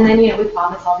 And then we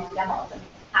promise all these demos, and we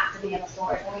have to be in the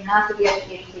stores, and we have to be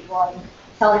educating people and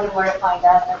telling them where to find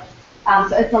us. And,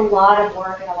 so it's a lot of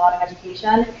work and a lot of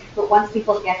education. But once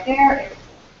people get there,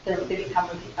 they become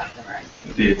repeat customers.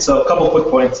 Indeed. So a couple quick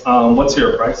points. What's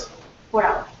your price?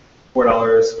 $4.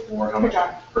 $4 for how much?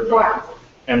 Per jar. 4 ounces.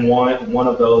 And one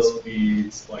of those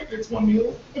feeds, it's one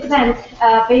meal? It depends.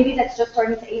 Baby that's just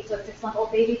starting to eat, so a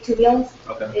 6-month-old baby, 2 meals.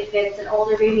 Okay. If it's an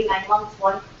older baby, 9 months,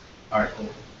 1. All right, cool.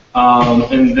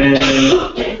 And then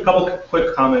a couple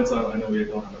quick comments on, I know we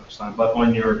don't have much time, but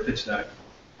on your pitch deck.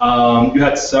 You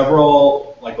had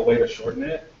several, a way to shorten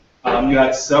it. You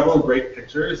had several great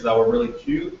pictures that were really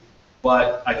cute,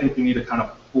 but I think you need to kind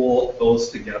of pull those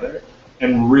together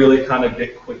and really kind of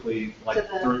get quickly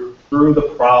through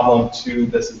the problem to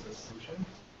this is the solution.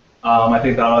 I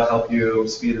think that'll help you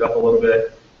speed it up a little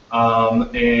bit.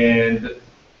 And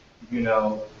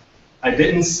I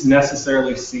didn't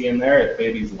necessarily see in there if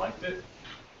babies liked it.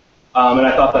 And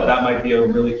I thought that might be a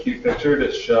really cute picture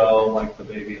to show the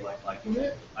baby liking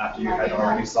it after you had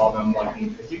already saw them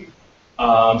being picky.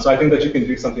 So I think that you can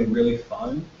do something really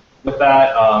fun with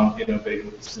that. Baby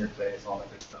with a smeared face, all that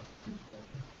good stuff.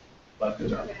 But good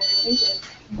job. Thank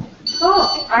you. Cool.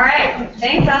 All right.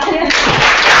 Thanks, Austin.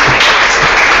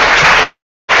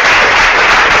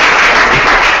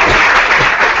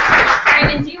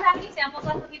 Brandon, do you have any samples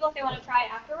left for people if they want to try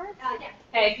afterwards? Yeah.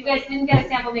 Okay, if you guys didn't get a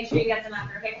sample, make sure you get them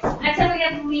after. Okay. Next up, we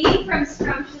have Lee from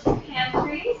Scrumptious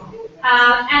Pantry.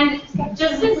 And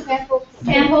just as samples.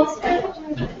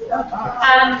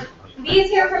 Lee's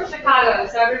here from Chicago,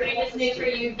 so everybody just make sure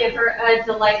you give her a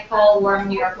delightful, warm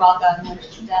New York welcome when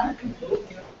she's done.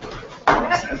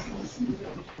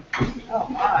 Oh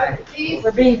my,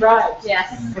 we're being bribed.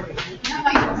 Yes.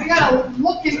 I gotta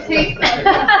look and taste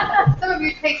them. Some of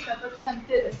you taste them, but some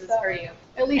didn't. This is for you.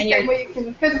 At least that way you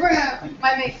can, because we're gonna,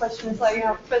 my main question is like,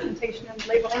 presentation and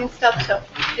labeling and stuff, so.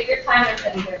 Take your time or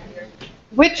sit here.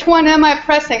 Which one am I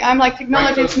pressing? I'm like,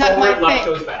 technology is not my Left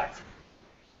thing. toes back.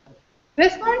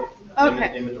 This one?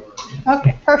 Okay. In the door.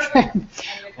 Okay, perfect.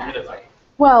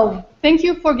 Well, thank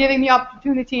you for giving me the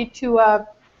opportunity to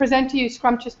present to you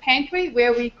Scrumptious Pantry,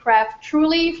 where we craft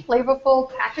truly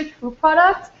flavorful packaged food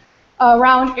products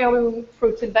around heirloom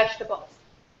fruits and vegetables.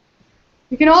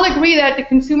 You can all agree that the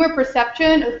consumer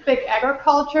perception of big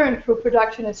agriculture and fruit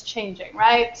production is changing,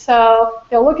 right? So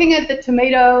they're looking at the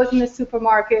tomatoes in the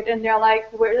supermarket and they're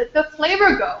like, where did the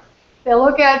flavor go? They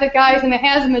look at the guys in the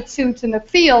hazmat suits in the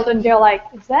field and they're like,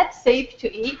 is that safe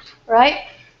to eat, right?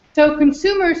 So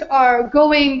consumers are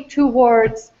going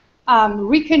towards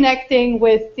reconnecting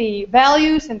with the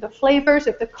values and the flavors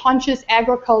of the conscious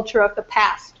agriculture of the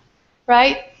past,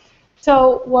 right?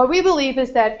 So what we believe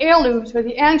is that heirlooms are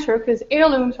the answer because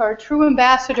heirlooms are true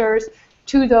ambassadors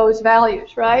to those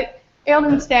values, right?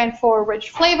 Heirlooms stand for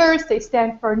rich flavors, they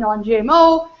stand for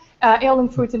non-GMO, heirloom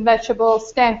fruits and vegetables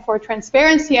stand for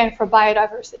transparency and for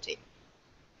biodiversity.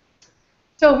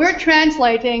 So we're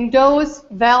translating those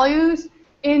values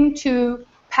into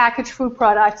packaged food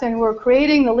products, and we're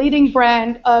creating the leading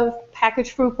brand of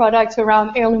packaged food products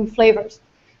around heirloom flavors.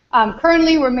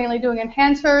 Currently, we're mainly doing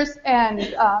enhancers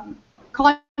and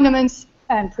condiments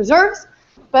and preserves,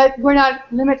 but we're not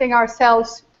limiting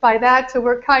ourselves by that, so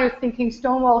we're kind of thinking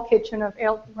Stonewall Kitchen of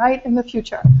heirloom, right, in the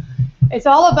future. It's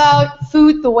all about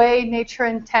food the way nature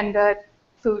intended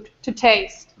food to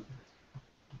taste.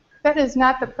 That is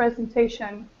not the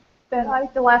presentation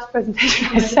that the last presentation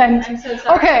I sent. I'm so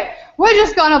sorry. Okay, we're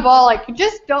just gonna ball like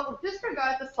just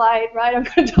disregard the slide, right? I'm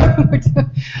gonna talk about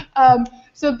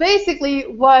so basically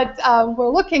what we're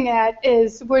looking at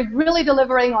is we're really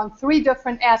delivering on 3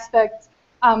 different aspects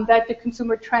that the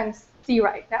consumer trends see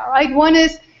right now, right? One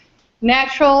is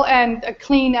natural and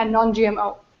clean and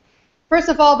non-GMO. First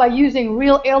of all, by using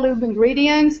real heirloom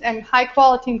ingredients and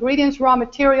high-quality ingredients, raw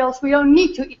materials, we don't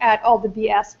need to add all the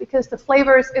BS because the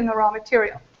flavor is in the raw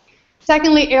material.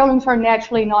 Secondly, heirlooms are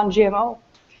naturally non-GMO.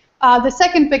 The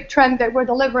second big trend that we're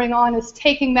delivering on is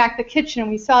taking back the kitchen.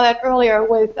 We saw that earlier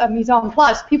with Mise en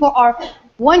Place. People are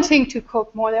wanting to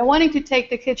cook more. They're wanting to take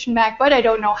the kitchen back, but I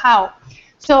don't know how.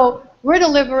 So we're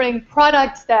delivering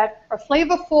products that are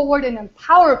flavor-forward and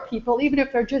empower people, even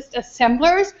if they're just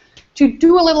assemblers, to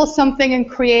do a little something and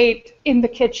create in the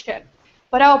kitchen.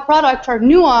 But our products are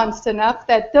nuanced enough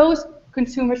that those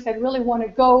consumers that really want to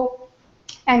go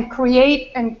and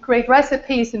create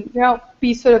recipes and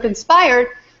be sort of inspired,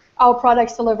 our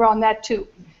products deliver on that too.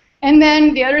 And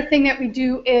then the other thing that we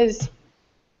do is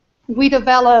we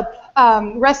develop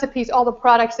recipes. All the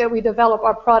products that we develop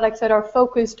are products that are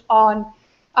focused on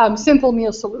simple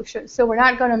meal solutions. So we're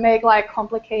not going to make like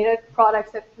complicated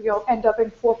products that end up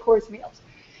in 4-course meals.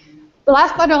 But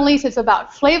last but not least, it's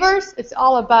about flavors. It's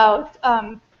all about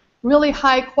really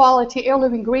high quality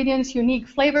heirloom ingredients, unique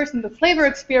flavors, and the flavor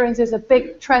experience is a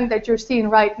big trend that you're seeing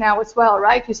right now as well,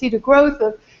 right? You see the growth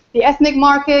of the ethnic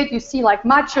market, you see like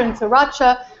matcha and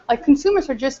sriracha, like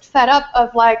consumers are just fed up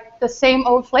of like the same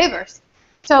old flavors.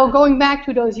 So going back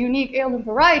to those unique heirloom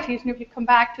varieties, and if you come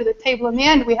back to the table in the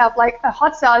end, we have like a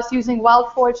hot sauce using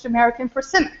wild foraged American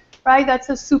persimmon, right? That's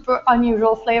a super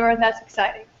unusual flavor and that's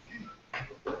exciting.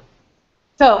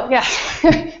 So yeah,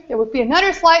 there would be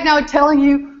another slide now telling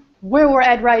you where we're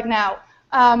at right now.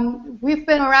 We've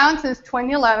been around since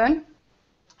 2011.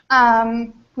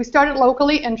 We started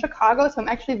locally in Chicago, so I'm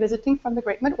actually visiting from the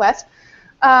Great Midwest.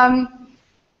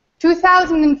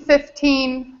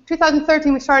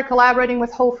 2013, we started collaborating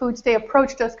with Whole Foods. They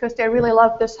approached us because they really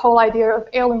loved this whole idea of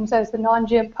heirlooms as the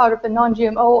part of the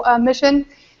non-GMO mission.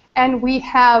 And we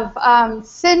have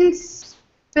since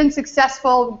been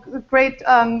successful, great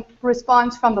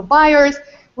response from the buyers.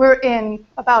 We're in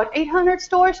about 800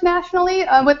 stores nationally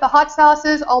with the hot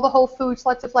sauces, all the Whole Foods,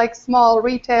 lots of like small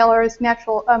retailers,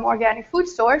 natural organic food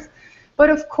stores. But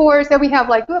of course, then we have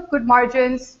good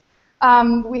margins.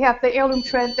 We have the heirloom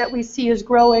trend that we see is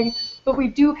growing. but we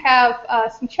do have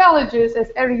some challenges,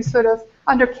 as every sort of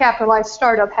undercapitalized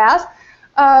startup has.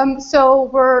 So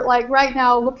we're like right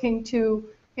now looking to,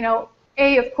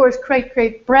 of course,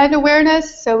 create brand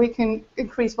awareness so we can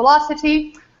increase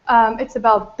velocity. It's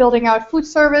about building out food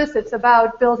service. It's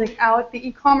about building out the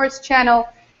e-commerce channel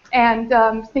and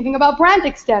thinking about brand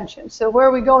extension. So where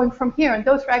are we going from here? And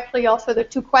those are actually also the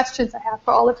two questions I have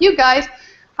for all of you guys.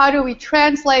 How do we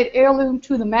translate heirloom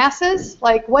to the masses?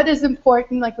 Like, what is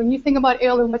important? Like, when you think about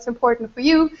heirloom, what's important for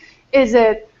you? Is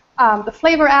it the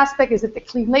flavor aspect? Is it the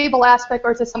clean label aspect?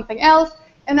 Or is it something else?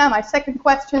 And now my second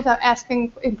question I'm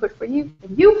asking for input for you,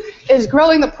 is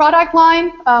growing the product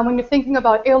line. When you're thinking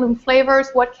about heirloom flavors,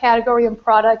 what category and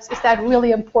products is that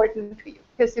really important to you?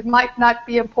 Because it might not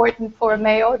be important for a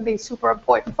mayo, it'd be super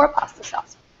important for a pasta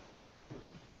sauce.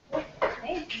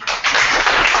 Thanks.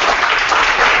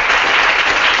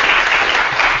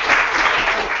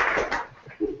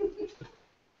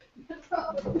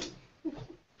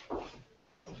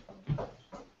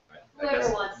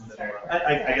 Whoever wants to start.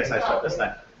 I guess I start this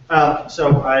time.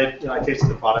 So I tasted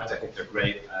the products. I think they're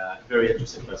great. Very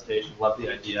interesting presentation. Love the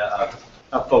idea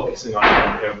of focusing on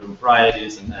heirloom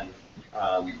varieties and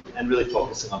really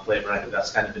focusing on flavor. I think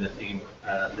that's kind of been a theme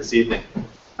this evening.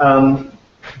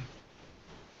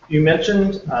 You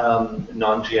mentioned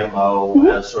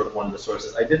non-GMO as sort of one of the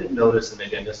sources. I didn't notice, and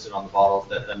maybe I missed it on the bottles,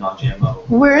 that the non-GMO.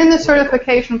 We're in the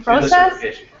certification process.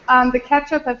 Certification. The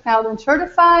ketchup has now been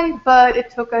certified, but it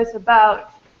took us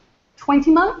about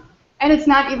 20 months. And it's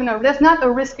not even there's not a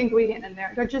risk ingredient in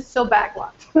there. They're just so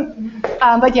backlogged.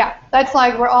 But yeah, that's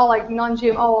like, we're all like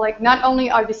non-GMO. Like, not only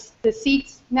are the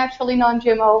seeds naturally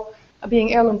non-GMO,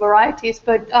 being heirloom varieties,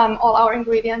 but all our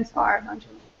ingredients are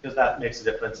non-GMO. Because that makes a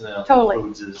difference, and Totally.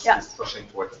 Foods is pushing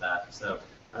towards that. So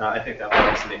I think that will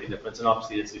also make a difference. And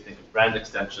obviously, as you think of brand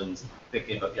extensions,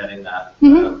 thinking about getting that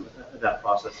that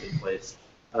process in place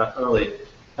early.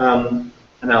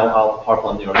 And I'll harp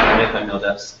on the organic. I know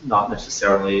that's not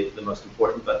necessarily the most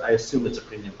important, but I assume it's a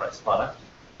premium price product.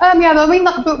 Yeah, but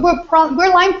we're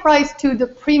line priced to the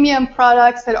premium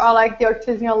products that are like the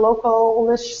artisanal,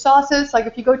 local-ish sauces. Like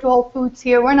if you go to Whole Foods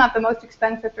here, we're not the most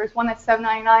expensive. There's one that's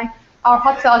 $7.99. Our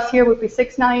hot sauce here would be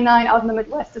 $6.99. Out in the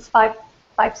Midwest, it's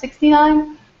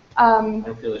 $5.69. I'm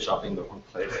really shopping the wrong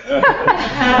place. It's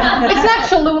not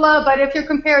Cholula, but if you're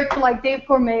compared to like Dave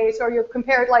Gourmet's, or you're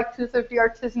compared like to the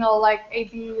artisanal like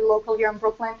AB local here in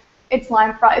Brooklyn, it's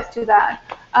line priced to that.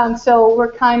 So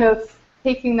we're kind of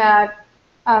taking that.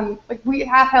 Like, we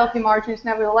have healthy margins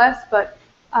nevertheless, but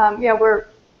yeah, we're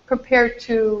compared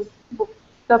to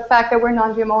the fact that we're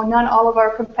non-GMO. None all of our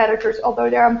competitors, although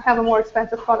they have a more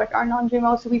expensive product, are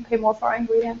non-GMO, so we pay more for our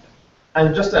ingredients.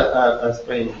 And just a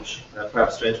strange,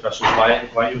 perhaps strange question: why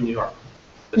are you in New York?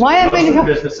 Why am I in New York?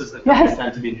 Businesses that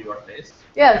tend to be New York based.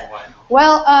 Yes. Why?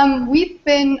 Well, we've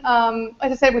been,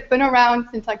 as I said, we've been around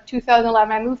since like 2011.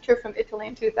 I moved here from Italy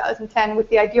in 2010 with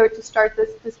the idea to start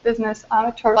this business,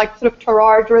 like sort of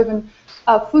terroir-driven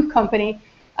food company.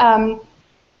 And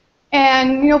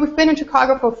we've been in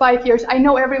Chicago for 5 years. I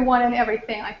know everyone and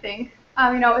everything, I think.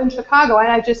 In Chicago, and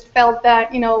I just felt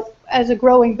that, as a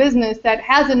growing business that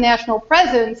has a national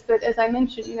presence, but as I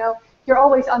mentioned, you're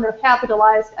always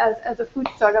undercapitalized as a food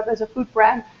startup, as a food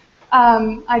brand.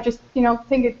 I just,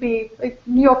 think it'd be,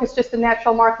 New York is just a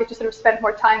natural market to sort of spend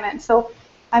more time in. So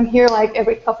I'm here like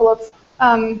every couple of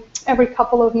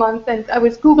months, and I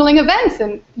was Googling events,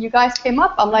 and you guys came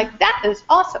up. I'm like, that is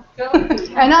awesome.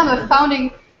 And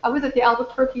I was at the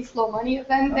Albuquerque Slow Money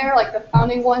event there, like the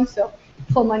founding one, so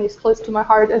Slow Money is close to my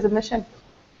heart as a mission.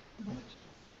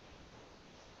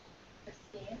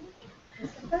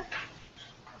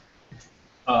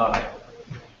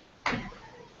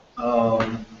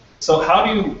 So how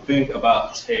do you think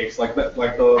about taste? When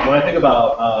I think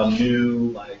about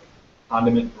new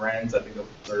condiment brands, I think of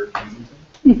Third Kensington.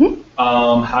 Mm-hmm.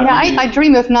 I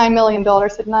dream of $9 million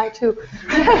at night too.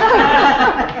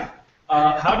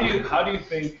 How do you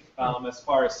think as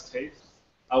far as taste?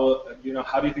 How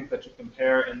do you think that you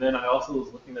compare? And then I also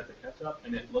was looking at the ketchup,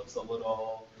 and it looks a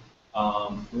little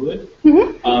fluid.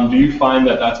 Mm-hmm. Do you find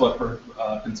that that's what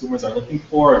consumers are looking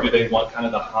for, or do they want kind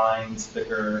of the Heinz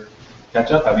thicker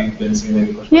ketchup? Have you been seeing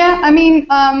any pushback? Yeah, I mean,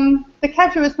 the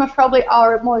ketchup is most probably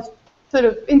our most sort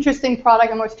of interesting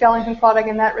product and most challenging product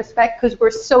in that respect, because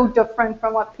we're so different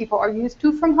from what people are used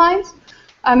to from Heinz.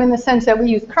 In the sense that we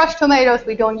use crushed tomatoes,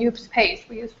 we don't use paste,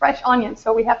 we use fresh onions,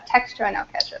 so we have texture in our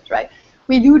ketchups, right?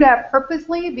 We do that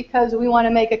purposely because we want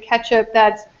to make a ketchup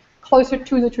that's closer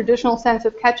to the traditional sense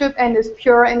of ketchup and is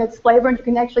pure in its flavor, and you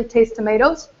can actually taste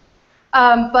tomatoes.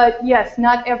 But yes,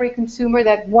 not every consumer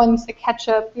that wants a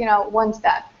ketchup, wants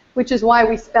that, which is why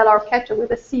we spell our ketchup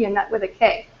with a C and not with a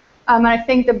K. And I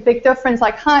think the big difference,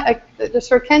 like the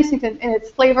Sir Kensington in its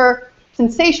flavor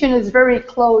sensation is very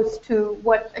close to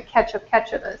what a ketchup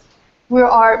is. We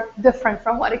are different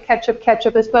from what a ketchup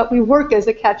is, but we work as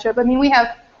a ketchup. I mean, we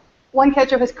have one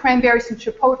ketchup has cranberries and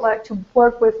chipotle to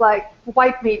work with like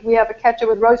white meat. We have a ketchup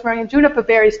with rosemary and juniper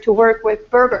berries to work with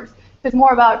burgers. It's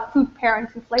more about food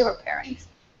pairings and flavor pairings.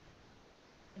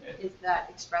 Is that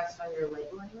expressed on your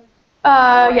label anywhere?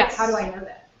 Yes. How do I know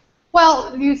that?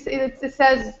 Well, it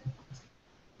says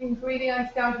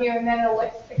ingredients down here, and then it'll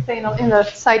say in the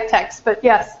side text. But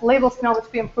yes, labels can always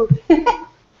be improved.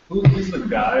 Who's the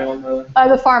guy on the?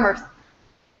 The farmers.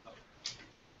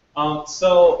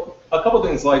 So a couple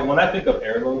things, like when I think of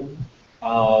heirloom,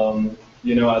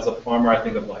 as a farmer, I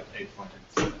think of like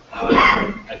eggplants.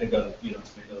 I think of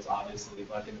tomatoes, obviously,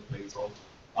 but I think of basil,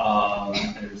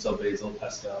 and so basil,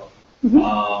 pesto,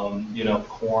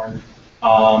 corn.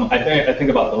 I think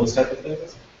about those type of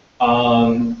things,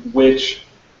 which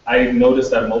I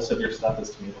noticed that most of your stuff is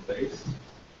tomato based.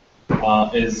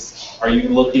 Are you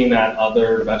looking at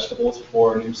other vegetables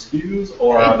for new SKUs,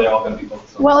 or are they all going to be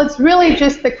focused on? Well, it's really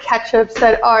just the ketchups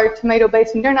that are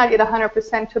tomato-based, and they're not yet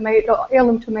 100%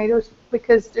 heirloom tomatoes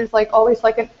because there's like always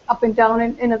like an up and down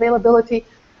in availability.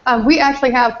 We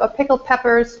actually have pickled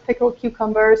peppers, pickled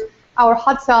cucumbers. Our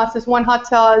hot sauces, there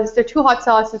are 2 hot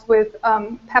sauces with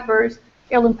peppers,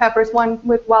 heirloom peppers, one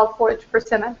with wild forage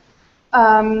persimmon.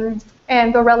 And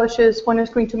the relishes, one is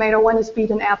green tomato, one is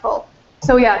beet and apple.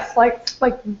 So yes, like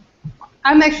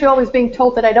I'm actually always being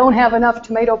told that I don't have enough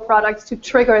tomato products to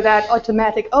trigger that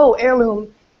automatic,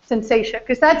 heirloom sensation.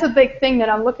 Because that's a big thing that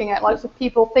I'm looking at. Lots of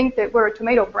people think that we're a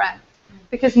tomato brand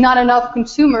because not enough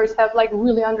consumers have like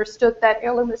really understood that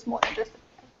heirloom is more than just.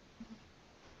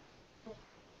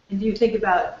 And do you think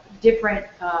about different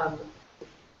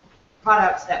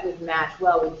products that would match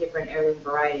well with different heirloom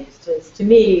varieties? Because to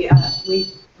me,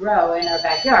 we grow in our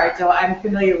backyard, so I'm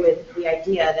familiar with the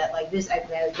idea that like this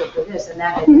eggplant is good for this and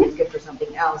that eggplant is good for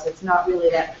something else. It's not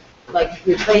really that like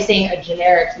replacing a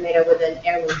generic tomato with an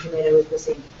heirloom tomato is the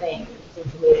same thing. It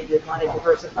seems to me that you'd want to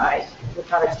diversify the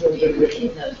products you're in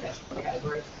within those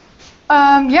categories.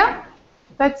 Yeah,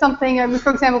 that's something. I mean,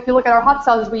 for example, if you look at our hot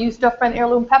sauces, we use different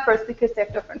heirloom peppers because they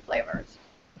have different flavors.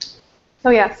 So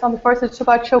yes, on the first, it's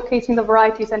about showcasing the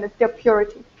varieties and their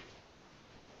purity.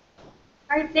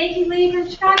 All right, thank you, Lee from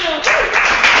Chicago.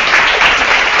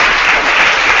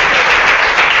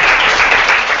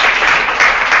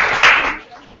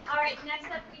 All right, next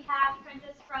up we have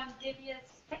Prentice from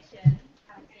Divya's Kitchen.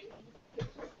 And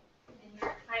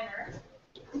your timer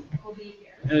will be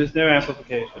here. And there's no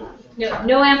amplification.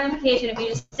 No amplification. If you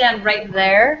just stand right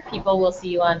there, people will see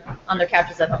you on their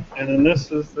couches at home. And then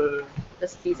this is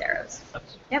These arrows.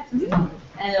 Yep.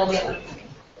 And it'll be on the screen.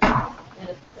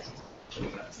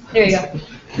 There you go.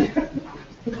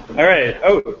 all right.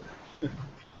 Oh,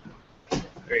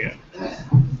 there you go.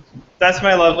 That's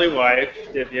my lovely wife,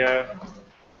 Divya.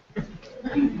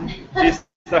 She's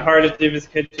the heart of Divya's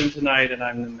Kitchen tonight, and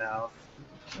I'm the mouth.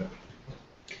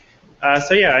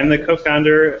 So yeah, I'm the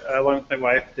co-founder, along with my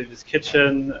wife, Divya's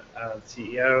Kitchen,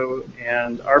 CEO,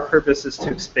 and our purpose is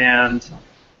to expand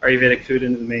Ayurvedic food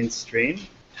into the mainstream.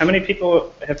 How many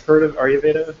people have heard of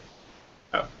Ayurveda?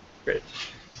 Oh, great.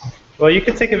 Well, you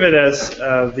could think of it as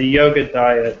the yoga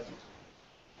diet,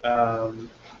 and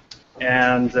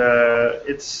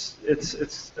it's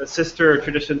a sister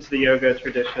tradition to the yoga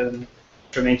tradition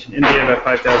from ancient India, about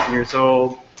 5,000 years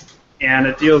old, and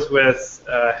it deals with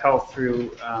health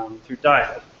through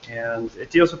diet, and it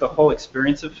deals with the whole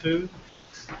experience of food.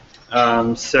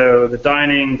 So the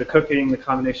dining, the cooking, the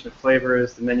combination of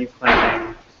flavors, the menu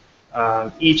planning,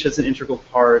 each is an integral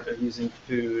part of using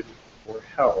food for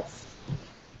health.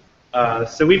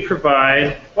 So we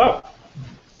provide,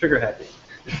 trigger happy.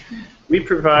 We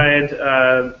provide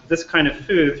this kind of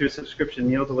food through a subscription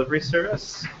meal delivery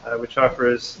service, which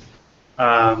offers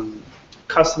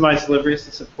customized deliveries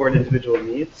to support individual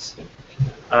needs,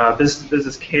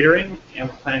 business catering, and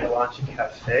we're planning to launch a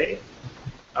cafe.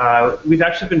 We've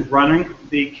actually been running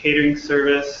the catering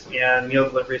service and meal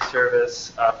delivery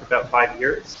service for about 5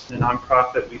 years. The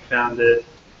nonprofit we founded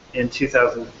in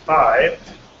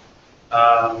 2005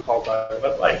 called By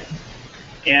What Life.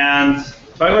 And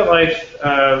By What Life,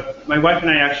 my wife and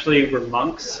I actually were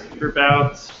monks for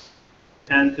about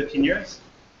 10, 15 years.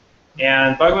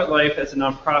 And By What Life, as a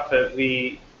nonprofit,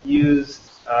 we used,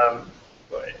 By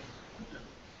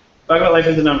What Life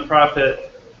as a nonprofit,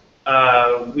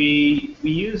 we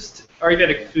used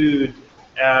Ayurvedic food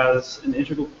as an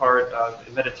integral part of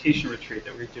a meditation retreat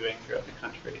that we're doing throughout the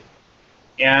country.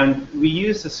 And we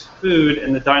use this food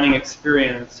and the dining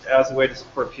experience as a way to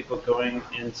support people going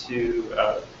into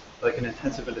like an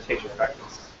intensive meditation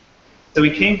practice. So we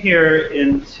came here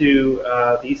into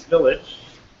the East Village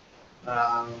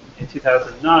in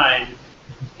 2009,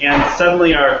 and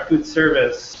suddenly our food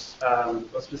service,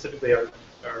 well specifically our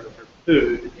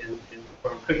food in the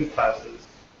form of cooking classes,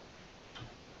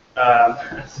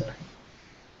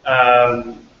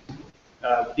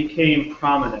 became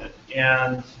prominent.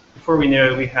 And before we knew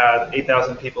it, we had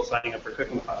 8,000 people signing up for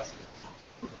cooking classes.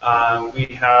 We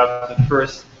have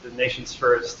the nation's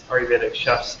first Ayurvedic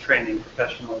chefs training,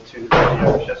 professional attuned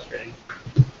Ayurvedic chefs training.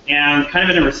 And kind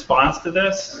of in response to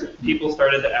this, people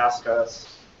started to ask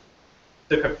us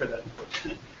to cook for them.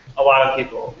 A lot of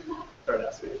people started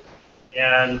asking.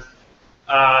 And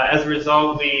as a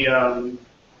result, we, I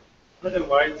don't know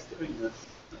why it's doing this.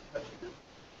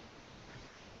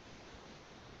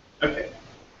 Okay.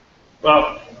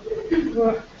 Well,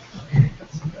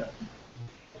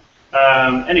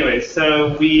 anyway,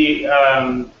 so we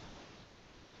have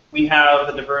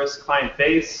a diverse client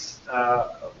base.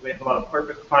 We have a lot of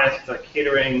corporate clients like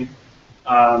catering,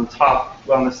 top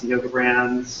wellness and yoga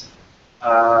brands,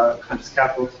 conscious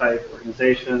capital type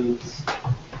organizations.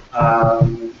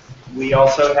 We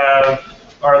also have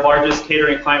our largest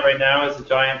catering client right now is a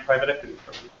giant private equity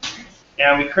firm.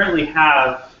 And we currently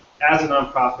have, as a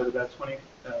nonprofit, about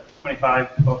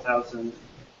 25 to 12,000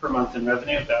 per month in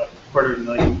revenue, about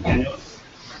 $250,000 annually.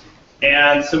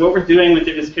 And so what we're doing with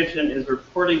Divya's Kitchen is we're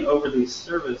porting over these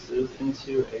services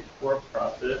into a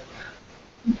for-profit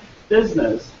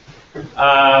business. So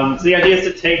the idea is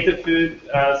to take the food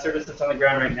service that's on the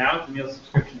ground right now, the meal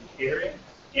subscription and catering,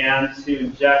 and to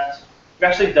inject. We've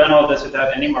actually done all this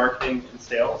without any marketing and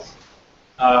sales.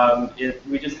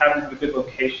 We just happen to have a good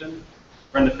location.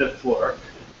 We're on the 5th floor.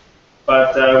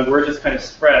 But we're just kind of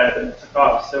spread and it took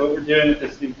off. So what we're doing with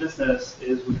this new business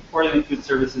is we're porting food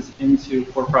services into a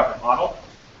for-profit model,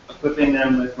 equipping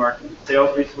them with marketing and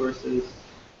sales resources.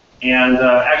 And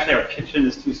actually our kitchen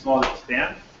is too small to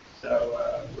expand. So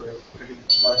we're going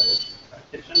to larger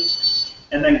kitchen.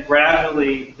 And then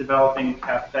gradually developing a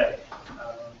cafe.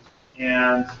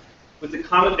 And with the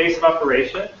common base of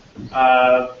operation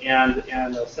and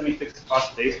a semi-fixed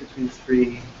cost base between the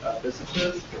three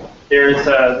businesses,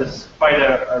 there's quite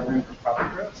a room for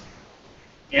profit growth.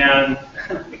 And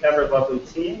we have our lovely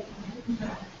team,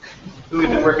 who we've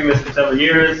been working with for several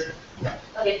years.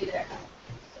 I'll get you there.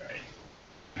 Sorry.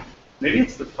 Maybe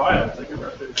it's the files I can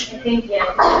reference. I think, yeah,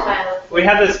 the files. We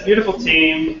have this beautiful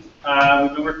team.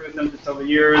 We've been working with them for several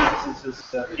years. This is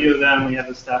just a few of them. We have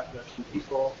a staff of 15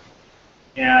 people.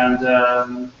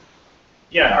 And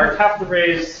yeah, our capital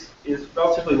raise is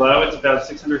relatively low. It's about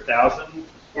 $600,000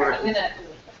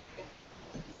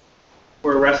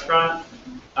 for a restaurant.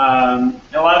 A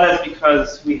lot of that's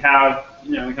because we have,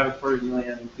 we have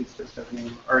 $250,000 in food service revenue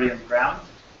already on the ground,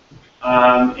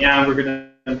 and we're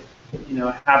going to,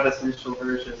 have this initial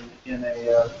version in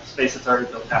a space that's already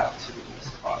built out to reduce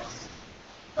costs.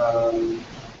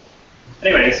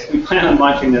 Anyways, we plan on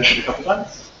launching this in a couple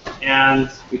months, and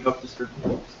we hope to serve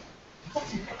folks.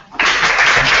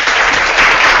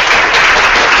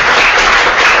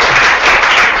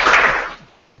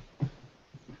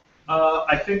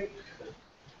 I think,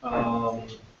 I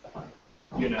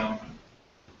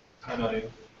know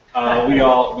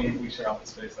you. We share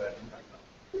office space at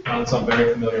Impact. So I'm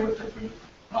very familiar with your food.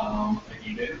 I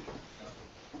eat it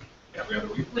every other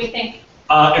week. What do you think?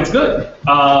 It's good.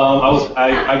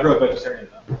 I grew up vegetarian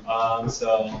though,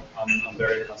 so I'm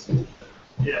very accustomed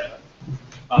to it. Yeah.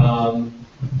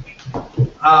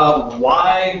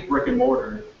 Why brick and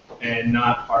mortar and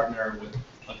not partner with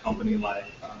a company like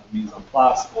Mise en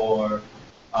Place or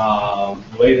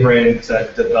Laboring to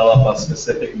develop a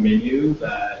specific menu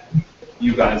that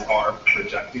you guys are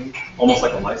projecting, almost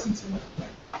like a licensing?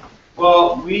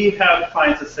 Well, we have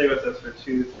clients that stay with us for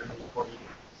 2, 3, 4 years.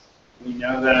 We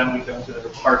know them, we go into their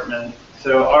department.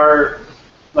 So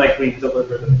we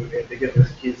deliver the food. They give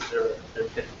us keys to their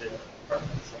kitchen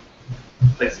departments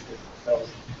and places themselves.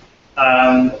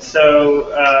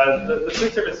 The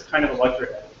food service is kind of a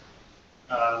luxury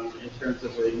in terms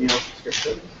of the meal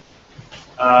subscription.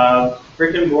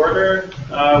 Brick and mortar,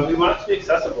 we want it to be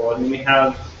accessible. I mean, we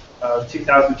have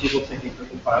 2,000 people taking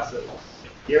cooking classes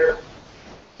here.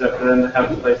 So for them to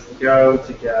have a place to go,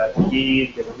 to get ghee,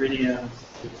 get ingredients,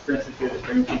 to experience the food, to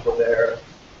bring people there.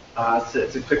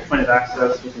 It's a quick point of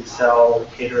access. We can sell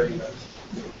catering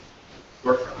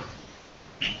storefront.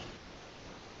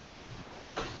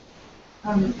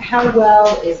 How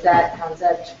well is that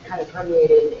concept kind of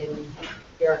permeated in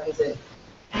Europe? Is it?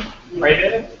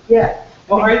 Ayurveda? Yeah.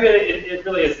 Well, Ayurveda, it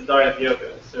really is the diet of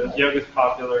yoga. So if yoga is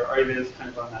popular, Ayurveda is kind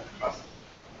of on that process.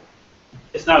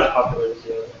 It's not as popular as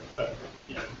yoga, but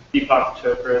Deepak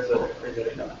Chopra is a pretty good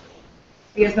example.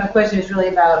 I guess my question is really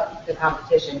about the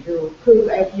competition. Who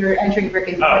if you're entering brick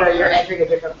and mortar, you're entering a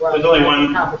different world. There's only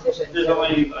one competition. There's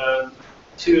only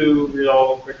two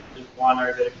real brick and mortar. One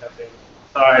are the cafe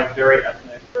side, very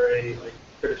ethnic, very like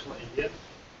traditional Indian.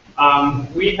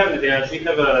 We have an advantage. We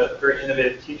have a very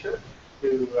innovative teacher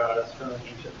who is from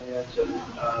ancient lineage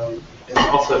and is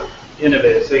also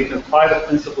innovative. So you can apply the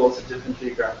principles to different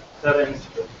geographic settings,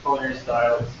 to culinary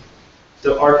styles.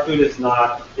 So our food is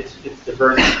not, it's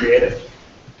diverse and creative.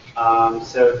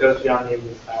 So it goes beyond the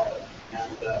Indian salad.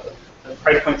 And the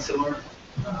price point's similar.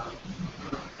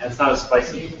 And it's not as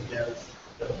spicy. You know,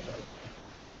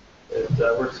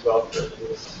 it works well for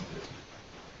this.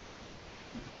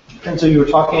 And so you were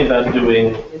talking about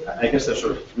doing, I guess there's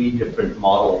sort of 3 different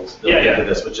models built into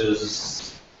this, which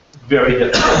is very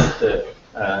difficult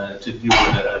to do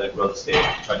at a growth stage,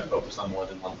 to try to focus on more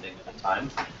than one thing at a time.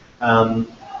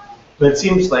 But it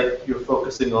seems like you're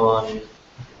focusing on,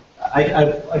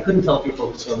 I couldn't tell if you're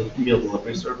focusing on the meal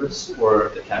delivery service or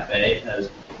the cafe as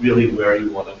really where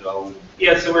you want to go.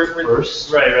 Yeah, so we're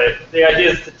first. Right. The idea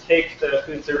is to take the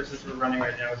food services we're running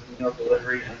right now with meal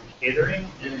delivery and catering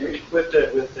and equip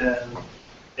it within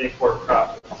a core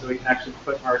profit. So we can actually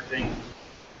put marketing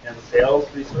and sales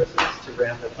resources to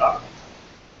ramp it up.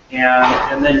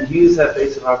 And then use that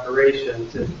base of operation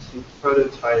to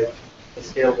prototype a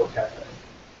scalable cafe.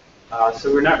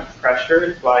 So we're not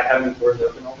pressured by having doors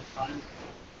open all the time.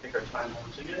 Take our time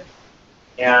launching it.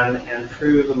 And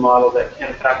prove a model that can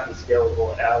in fact be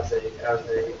scalable as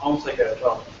a almost like a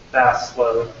fast,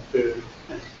 slow food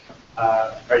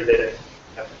ready day.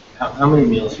 How many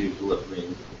meals are you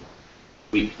delivering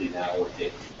weekly now or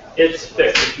daily? It's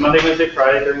fixed. It's Monday, Wednesday,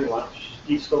 Friday during lunch.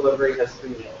 Each delivery has 3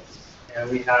 meals, and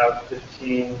we have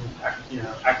 15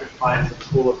 active clients, a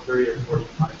pool of 30 or 40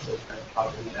 clients that are kind of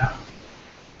popping down.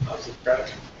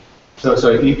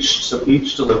 So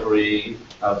each delivery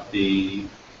of the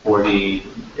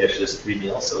 40-ish is 3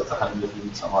 meals, so it's 100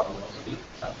 and some odd meals a week.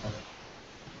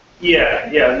 Yeah.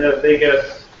 No, they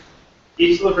get,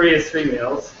 each delivery is 3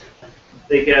 meals.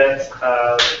 They get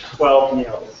 12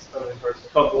 meals over the course,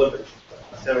 12 deliveries.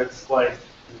 So it's like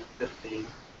 50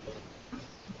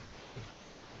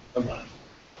 a month.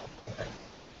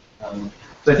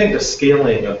 So I think the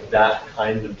scaling of that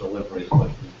kind of delivery is going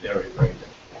to be very, very different.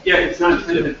 Yeah, it's not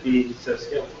intended to be so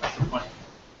scalable. That's the point.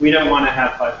 We don't want to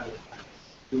have 500 clients.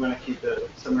 We want to keep it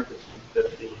somewhere between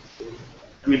 50.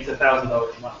 I mean, it's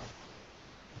 $1,000 a month.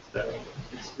 So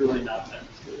it's really not that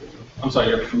scalable. I'm sorry,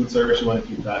 your food service, you want to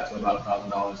keep that to about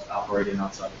 $1,000 operating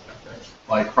outside the cafe.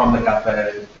 Like from the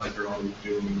cafe, like you're only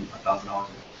doing $1,000.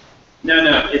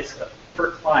 No, it's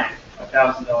per client,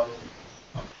 $1,000.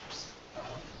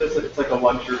 So it's like a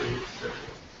luxury service.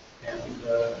 And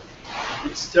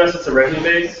it's just it's a revenue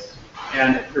base,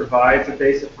 and it provides a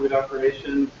base of food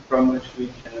operation from which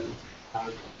we can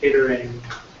catering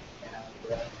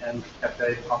and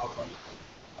cafe pop-up lunch.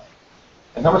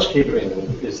 And how much catering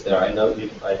is there? I know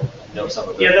I know some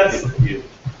of the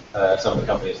some of the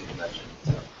companies that you mentioned.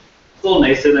 So. It's a little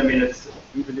nascent. I mean,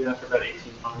 we've been doing that for about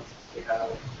 18 months. We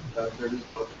have 30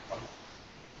 folks.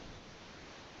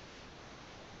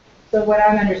 So what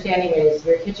I'm understanding is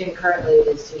your kitchen currently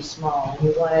is too small.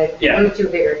 You want to move to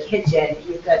a bigger kitchen.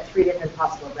 You've got 3 different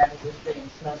possible revenue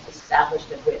streams, most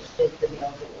established of which is the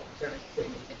meal service in the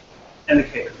kitchen. And the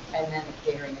catering. And then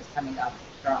the catering is coming up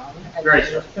strong. And Very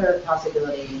then the third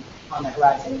possibility on the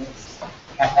horizon is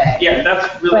cafe. Yeah,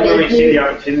 that's really where we see the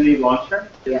opportunity long term,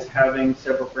 is having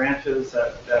several branches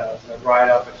that ride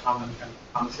up a common kind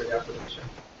of commissary operation.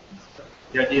 So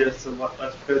the idea is to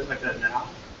let's prototype that now.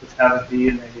 Let's have it be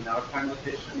in maybe another prime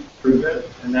location, prove it,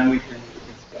 and then we can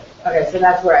scale. Okay, so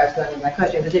that's where I was going with my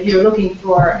question, because if you're looking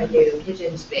for a new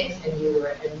kitchen space and you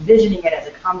were envisioning it as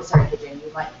a commissary kitchen,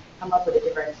 you might come up with a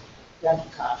different rental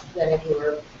cost than if you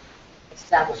were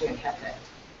establishing a cafe.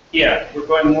 Yeah, we're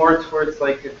going more towards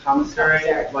like a commissary.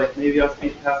 Like maybe I'll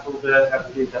speed past a little bit, have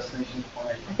to be a destination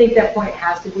point. I think that point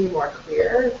has to be more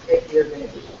clear if you're going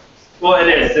to be. Well, it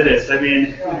is. I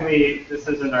mean, this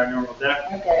isn't our normal deck.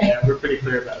 Okay. Yeah, we're pretty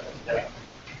clear about it. Yeah.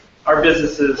 Our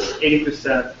business is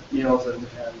 80% meals and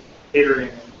catering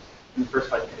in the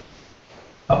first 5 years.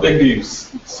 How big do you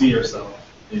see yourself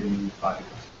in 5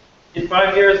 years? In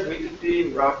 5 years, we could be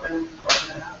rocking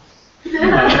a house.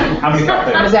 How many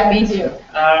cafes? What does that mean to you?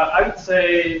 I would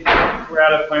say we're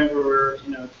at a point where we're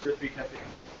 2 or 3 cafes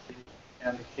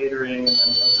and the catering and then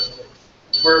those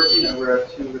other things. We're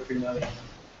at 2 or 3 million.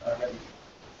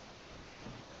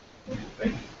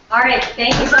 All right,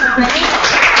 thank you so much.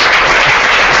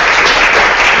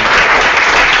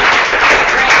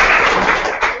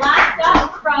 Last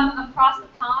up from across the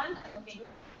pond. Okay.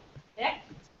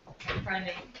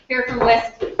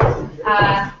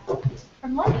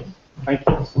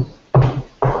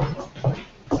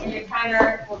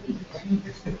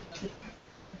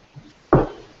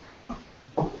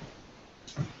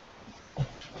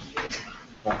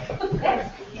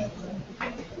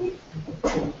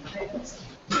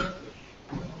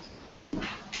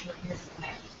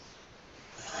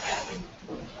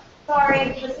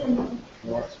 sorry, listen.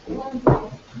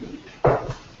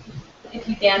 If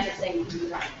you dance or sing, you can do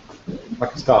that. I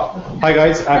can start. Hi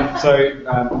guys,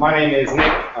 my name is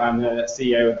Nick. I'm the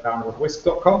CEO and founder of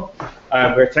Whisk.com.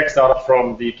 We're a tech startup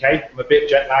from the UK. I'm a bit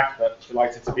jet lagged, but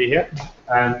delighted to be here.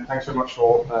 Thanks very much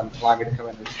for allowing me to come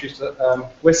and introduce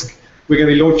Whisk. We're going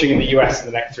to be launching in the US in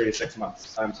the next 3 to 6 months.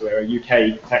 So we're a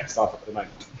UK tech startup at the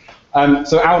moment.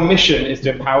 So our mission is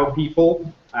to empower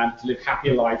people to live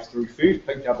happier lives through food.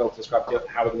 Hopefully I'll be able to describe to you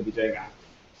how we're going to be doing that.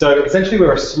 So essentially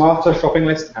we're a smarter shopping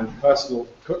list and personal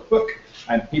cookbook,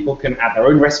 and people can add their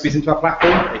own recipes into our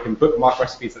platform. They can bookmark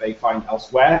recipes that they find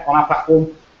elsewhere on our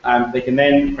platform. They can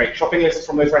then create shopping lists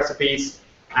from those recipes,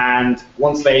 and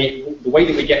the way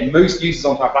that we get most users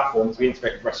onto our platform is we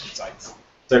integrate with recipe sites.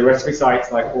 So recipe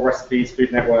sites like All Recipes,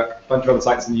 Food Network, a bunch of other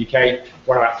sites in the UK,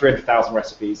 run about 300,000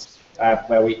 recipes,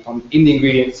 where in the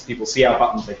ingredients, people see our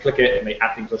buttons, they click it, and they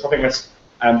add things to a shopping list.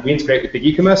 We integrate with big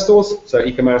e-commerce stores. So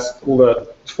e-commerce, all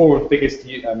the 4 biggest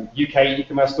UK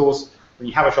e-commerce stores. When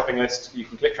you have a shopping list, you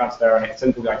can click transfer and it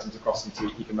sends all the items across into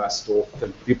the e-commerce store for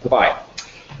people to buy.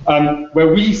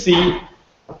 Where we see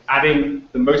adding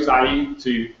the most value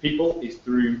to people is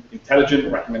through intelligent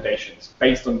recommendations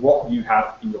based on what you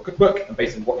have in your cookbook and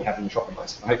based on what you have in your shopping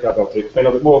list. I hope I'll be able to explain a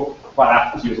little bit more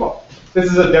about that to you as well.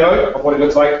 This is a demo of what it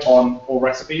looks like on All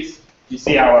Recipes. You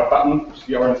see our button, which is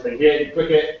the orange thing here. You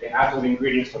click it, it adds all the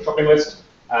ingredients to a shopping list.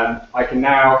 I can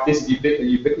now, this is the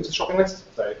ubiquitous shopping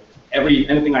list. So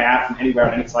anything I add from anywhere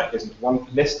on any site goes into one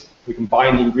list. We can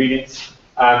bind the ingredients.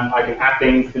 I can add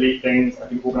things, delete things. I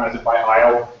can organize it by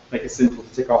aisle, make it simple to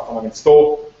tick off when I'm in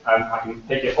store. I can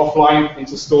take it offline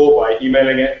into store by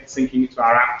emailing it, syncing it to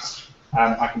our apps.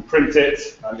 I can print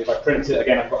it. If I print it,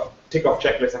 again, I've got a tick-off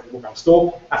checklist I can walk around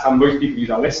store. That's how most people use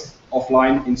our list,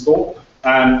 offline in store.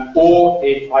 Or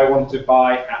if I want to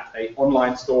buy at an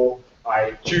online store,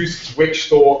 I choose which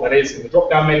store that is in the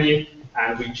drop-down menu,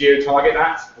 and we geo-target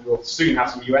that, and we'll soon have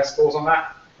some US stores on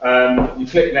that. You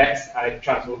click next, and it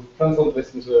transforms the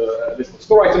list into a list of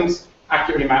store items,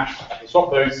 accurately matched. I can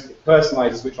swap those, it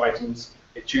personalizes which items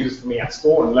it chooses for me at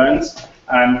store and learns,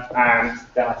 and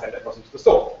then I send it across into the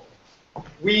store.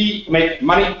 We make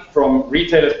money from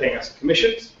retailers paying us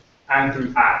commissions and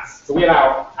through ads. So we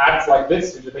allow ads like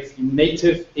this, which are basically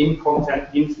native in-content,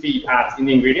 in-feed ads in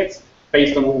the ingredients,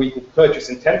 based on what we call purchase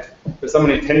intent. So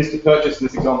someone intends to purchase, in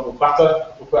this example, butter,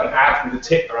 we'll put an ad with a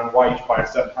tip around why you should buy a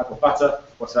certain type of butter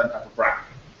or a certain type of brand.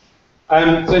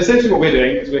 So essentially what we're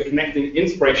doing is we're connecting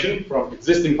inspiration from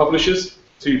existing publishers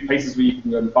to places where you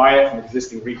can go and buy it from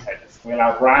existing retailers. We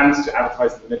allow brands to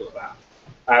advertise in the middle of that.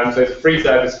 So it's a free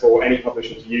service for any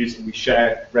publisher to use, and we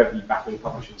share revenue back with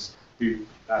publishers who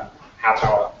have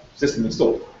our system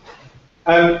installed.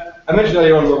 I mentioned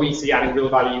earlier on where we see adding real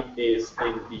value is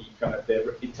in the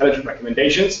intelligent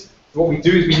recommendations. So what we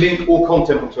do is we link all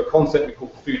content onto a concept we call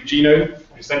the food genome,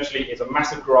 which essentially is a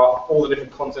massive graph of all the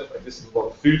different concepts that exist in the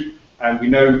world of food. And we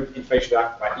know information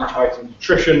about each item,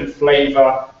 nutrition,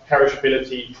 flavor,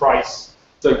 perishability, price.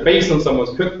 So based on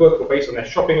someone's cookbook or based on their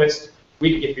shopping list,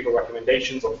 we can give people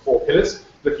recommendations on 4 pillars,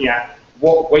 looking at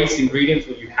what waste ingredients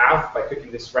will you have by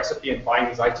cooking this recipe and buying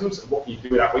these items, and what can you do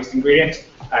with that waste ingredient,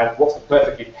 and what's the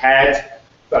perfectly paired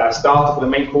starter for the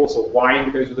main course or wine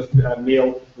that goes with the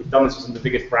meal. We've done this with some of the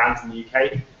biggest brands in the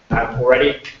UK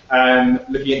already.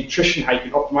 Looking at nutrition, how you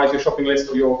can optimize your shopping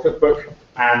list or your cookbook,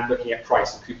 and looking at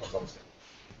price and coupons,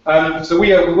 obviously. So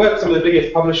we work with some of the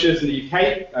biggest publishers in the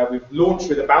UK. We've launched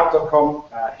with About.com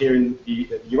here in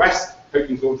the US.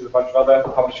 Hoping to launch with a bunch of other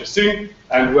publishers soon,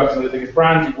 and we work with some of the biggest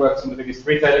brands, we work with some of the biggest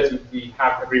retailers, we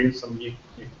have agreements with some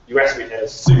US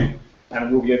retailers soon, and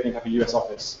we'll be opening up a US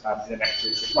office in the next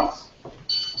 3 to 6 months.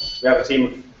 We have a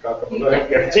team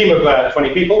of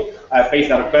 20 people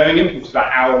based out of Birmingham, which is about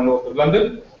an hour north of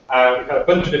London. We've had a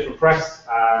bunch of different press,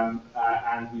 and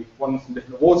we've won some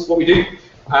different awards for what we do.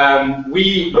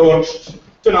 We launched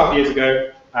 2.5 years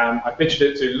ago. I pitched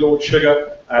it to Lord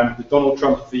Sugar, the Donald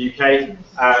Trump of the UK.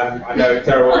 I know,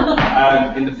 terrible.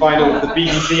 In the final of the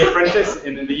BBC Apprentice,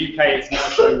 in the UK, it's not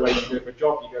a show where you go for a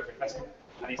job, you go for investment.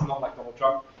 And he's not like Donald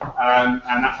Trump. And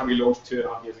that's how we launched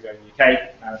 2.5 years ago in the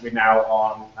UK. We're now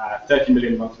on 30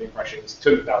 million monthly impressions,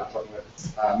 200,000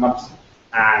 shopping months.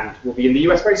 And we'll be in the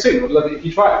US very soon. We'd love it if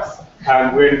you try us.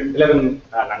 We're in 11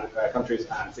 countries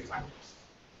and 6 languages.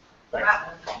 Thanks.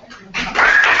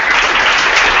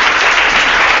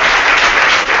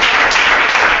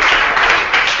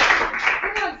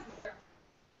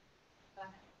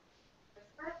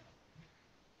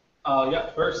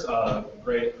 Yeah, first,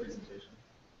 great presentation.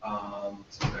 So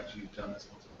we've actually done this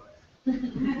once or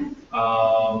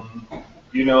twice.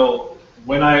 You know,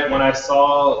 when I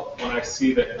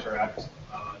see the interactive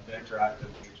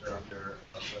nature of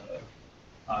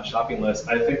shopping list,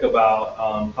 I think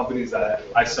about companies that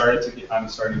I'm starting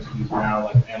to use now,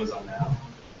 like Amazon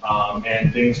now,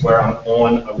 and things where I'm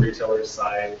on a retailer's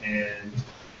site and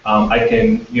I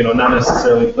can, not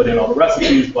necessarily put in all the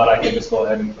recipes, but I can just go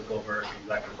ahead and click over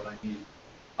exactly what I need.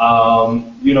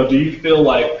 Do you feel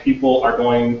like people are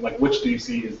going, like, which do you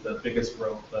see is the biggest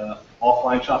growth, the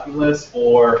offline shopping list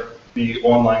or the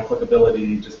online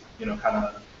clickability, just, kind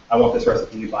of, I want this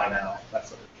recipe, buy now, that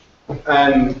sort of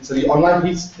thing? So the online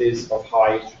piece is of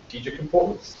high strategic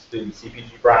importance to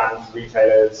CPG brands,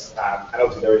 retailers, and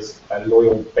also there is a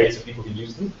loyal base of people who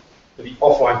use them. But the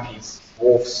offline piece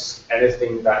dwarfs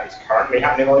anything that is currently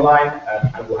happening online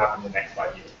and will happen in the next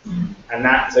 5 years.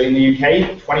 And so in the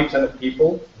UK, 20% of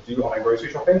people do online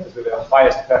grocery shopping. It's the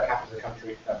highest per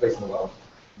capita place in the world.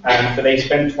 But they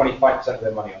spend 25% of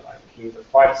their money online, which means that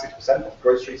 5 to 6% of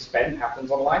grocery spend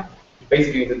happens online. It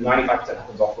basically means that 95%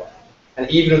 happens offline. And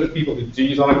even with the people who do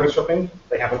use online grocery shopping,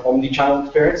 they have an omni-channel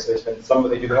experience. So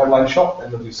they do the online shop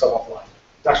and they'll do some offline.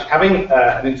 So actually having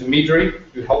an intermediary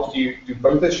who helps you do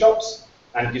both those shops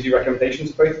and gives you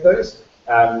recommendations for both of those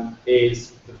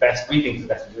is the best, we think is the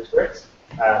best user experience.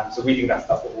 So we think that's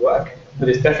what will work. But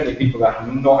there's definitely people that are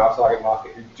not our target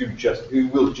market who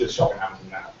will just shop in Amazon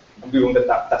now. And we will admit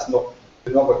that's not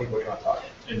what people are trying to target.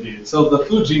 Indeed. So the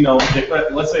food genome,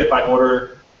 let's say if I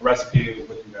order a recipe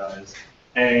with you guys,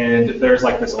 and there's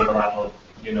like this overlap of,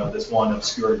 this one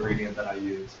obscure ingredient that I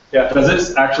use. Yeah. Does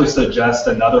this actually suggest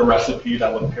another recipe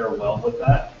that would pair well with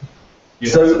that?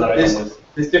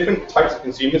 There's different types of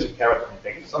consumers who care about different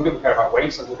things. Some people care about weight,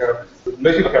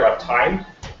 most people care about time,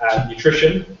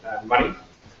 nutrition, money.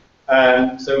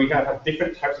 So we kind of have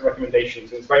different types of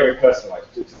recommendations, and it's very, very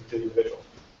personalized to the individual.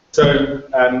 So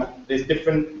there's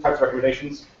different types of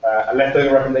recommendations. A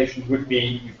leftover recommendation would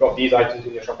be, you've got these items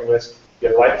in your shopping list,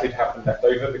 you're likely to have them left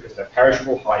over because they're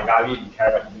perishable, high value, you care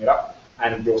about using it up,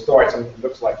 and your store item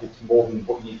looks like it's more than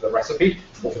what you need for the recipe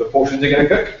or for the portions you're going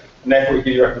to cook, and therefore we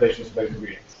give you recommendations for those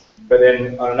ingredients. But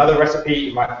then on another recipe,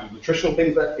 it might be nutritional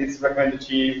things that is recommended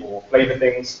to you or flavor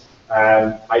things.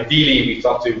 Ideally, we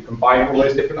start to combine all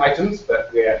those different items,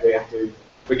 but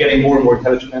we're getting more and more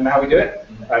intelligent in how we do it.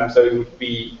 So it would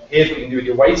be, here's what you can do with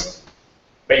your waste,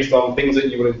 based on things that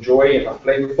you will enjoy and are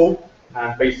flavorful,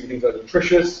 and based on things that are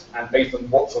nutritious, and based on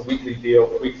what's a weekly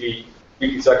deal, a weekly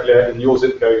circular in your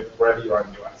zip code, wherever you are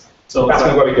in the US. So that's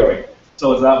where we're going.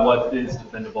 So is that what is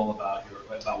defendable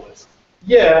about lists?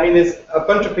 Yeah, I mean, there's a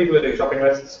bunch of people who are doing shopping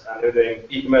lists, and they're doing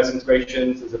e-commerce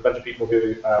integrations. There's a bunch of people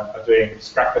who are doing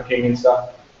scrapbooking and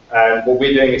stuff. What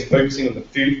we're doing is focusing on the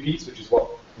food piece, which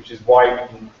is why we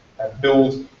can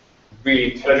build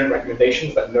really intelligent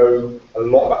recommendations that know a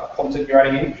lot about the content you're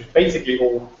adding in, which is basically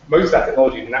most of that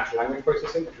technology is natural language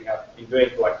processing, which we have been doing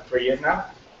for like 3 years now.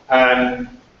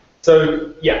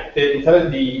 So yeah, the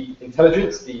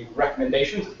intelligence, the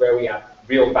recommendations is where we add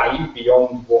real value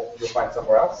beyond what you'll find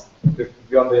somewhere else,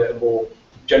 beyond the more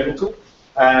general tool.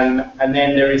 And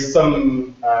then there is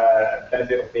some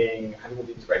benefit of having all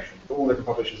the integration for all different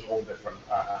publishers and all different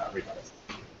retailers.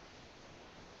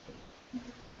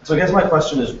 So I guess my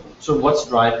question is, so what's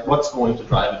going to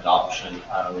drive adoption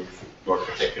of your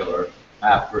particular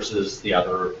app versus the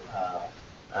other?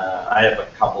 I have a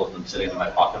couple of them sitting in my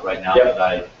pocket right now that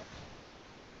I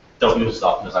don't use as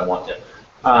often as I want to.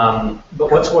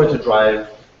 But what's going to drive,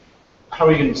 how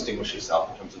are you going to distinguish yourself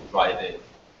in terms of driving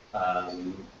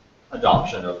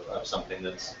adoption of something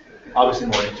that's obviously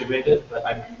more integrated, but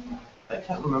I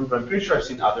can't remember. I'm pretty sure I've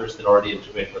seen others that already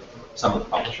integrate with some of the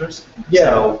publishers.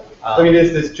 Yeah. So, I mean,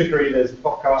 there's Chicory, there's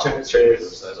Popcart,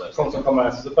 there's Constant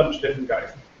Commerce, there's a bunch of different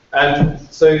guys. And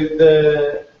so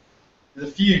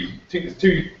there's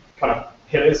two kind of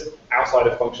pillars outside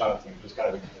of functionality, which is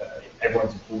kind of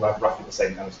everyone's all have roughly the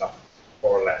same kind of stuff,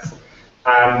 more or less.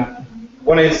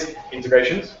 One is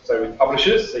integrations, so with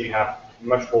publishers, so you have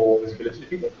much more visibility to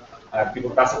people.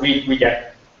 We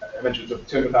get, I mentioned,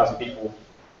 200,000 people.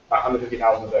 About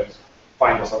 150,000 of those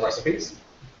find us on recipes.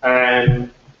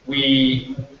 And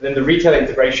then the retail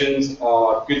integrations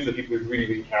are good for the people who really,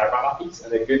 really care about that piece,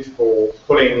 and they're good for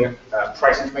pulling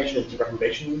price information into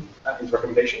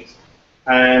recommendations.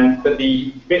 But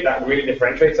the bit that really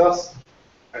differentiates us,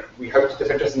 and we hope to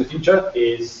differentiate us in the future,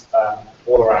 is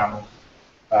all around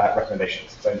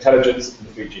recommendations. So intelligence and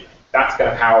the food genome. That's kind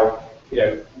of how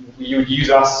you would use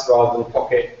us rather than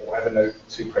Pocket or Evernote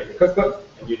to create your cookbook,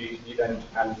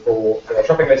 and for our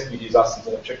shopping list, you'd use us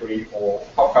instead of Chicory or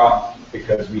Popcart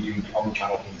because we do the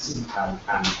omni-channel piece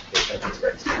and it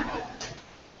integrates.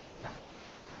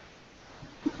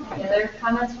 Any other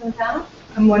comments from the panel?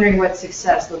 I'm wondering what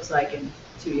success looks like in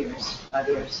 2 years, 5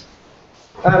 years.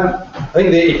 I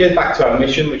think it goes back to our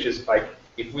mission, which is like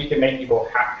if we can make people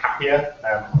happier,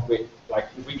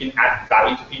 if we can add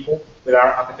value to people with our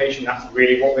application, that's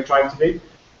really what we're trying to do.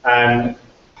 And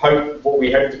what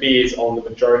we hope to be is on the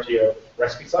majority of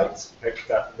recipe sites. Hope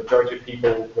that the majority of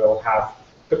people will have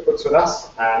cookbooks with us,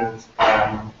 and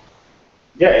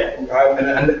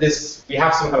we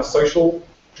have some kind of social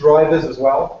drivers as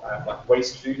well. Like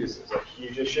waste food is a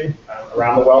huge issue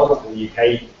around the world. In the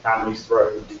UK, families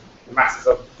throw masses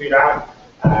of food out.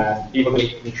 People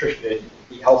eat nutrition,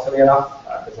 eat healthily enough.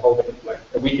 There's a whole different,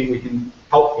 we think we can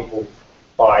help people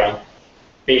by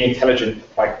being intelligent,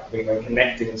 by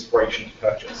connecting inspiration to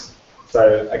purchase.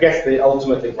 So I guess the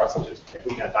ultimate thing for us is if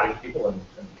we can add value to people and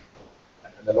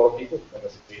a lot of people, then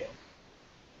this will be it.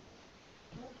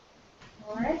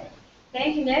 All right.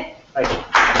 Thank you, Nick. Thank you.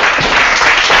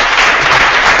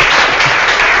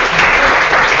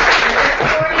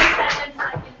 47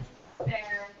 seconds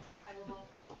spare. I will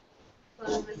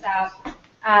close this out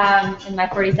in my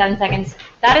 47 seconds.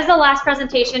 That is the last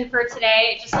presentation for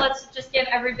today. Let's give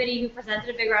everybody who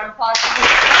presented a big round of applause. Thanks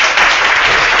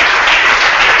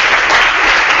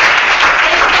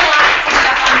a lot for coming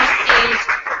up on the stage.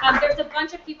 There's a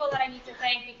bunch of people that I need to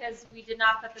thank because we did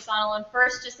not put this on alone.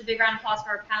 First, just a big round of applause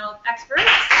for our panel of experts.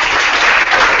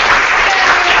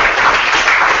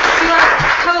 To our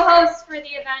co-hosts for the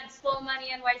event, Slow Money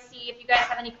NYC. If you guys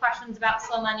have any questions about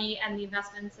Slow Money and the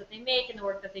investments that they make and the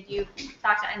work that they do,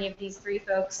 talk to any of these three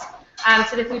folks.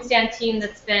 To the Foodstand team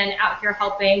that's been out here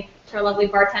helping, to our lovely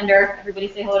bartender. Everybody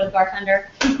say hello to the bartender.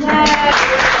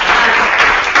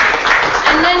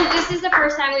 And then this is the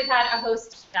first time we've had a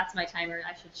host. That's my timer.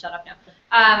 I should shut up now.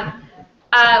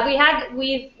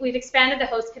 We've expanded the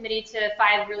host committee to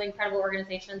 5 really incredible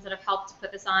organizations that have helped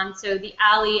put this on. So the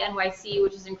Alley NYC,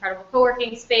 which is an incredible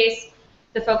co-working space.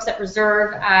 The folks at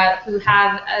Reserve, who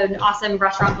have an awesome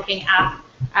restaurant booking app.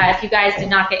 If you guys did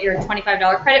not get your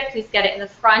 $25 credit, please get it in the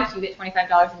front. You get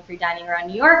 $25 in free dining around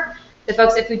New York. The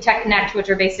folks at Food Tech Connect, which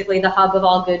are basically the hub of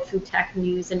all good food tech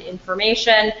news and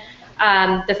information.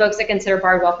 The folks that consider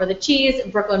Bardwell for the cheese,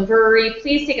 Brooklyn Brewery,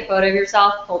 please take a photo of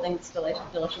yourself holding this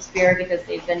delicious beer because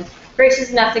they've been gracious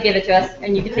enough to give it to us,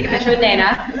 and you can take a picture with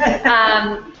Dana.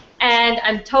 And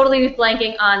I'm totally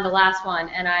blanking on the last one,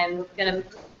 and I'm going to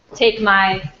take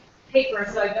my paper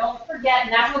so I don't forget.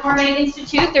 National Gourmet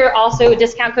Institute, there are also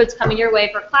discount codes coming your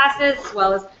way for classes, as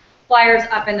well as flyers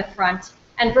up in the front.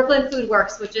 And Brooklyn Food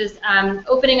Works, which is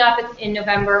opening up in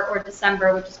November or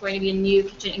December, which is going to be a new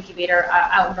kitchen incubator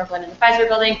out in Brooklyn in the Pfizer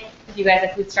building. If you guys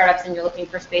have food startups and you're looking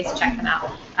for space, check them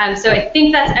out. So I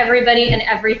think that's everybody and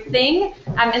everything.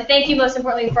 And thank you most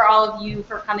importantly for all of you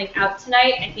for coming out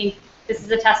tonight. I think this is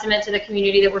a testament to the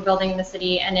community that we're building in the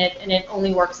city, and it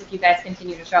only works if you guys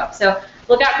continue to show up. So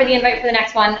look out for the invite for the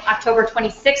next one. October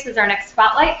 26th is our next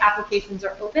spotlight. Applications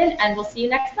are open, and we'll see you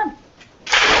next month.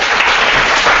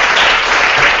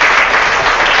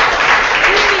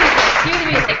 Cue the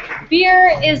music.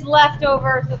 Beer is left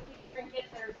over, so please drink it.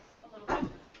 There's a little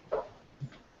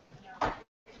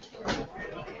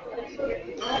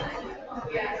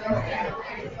bit.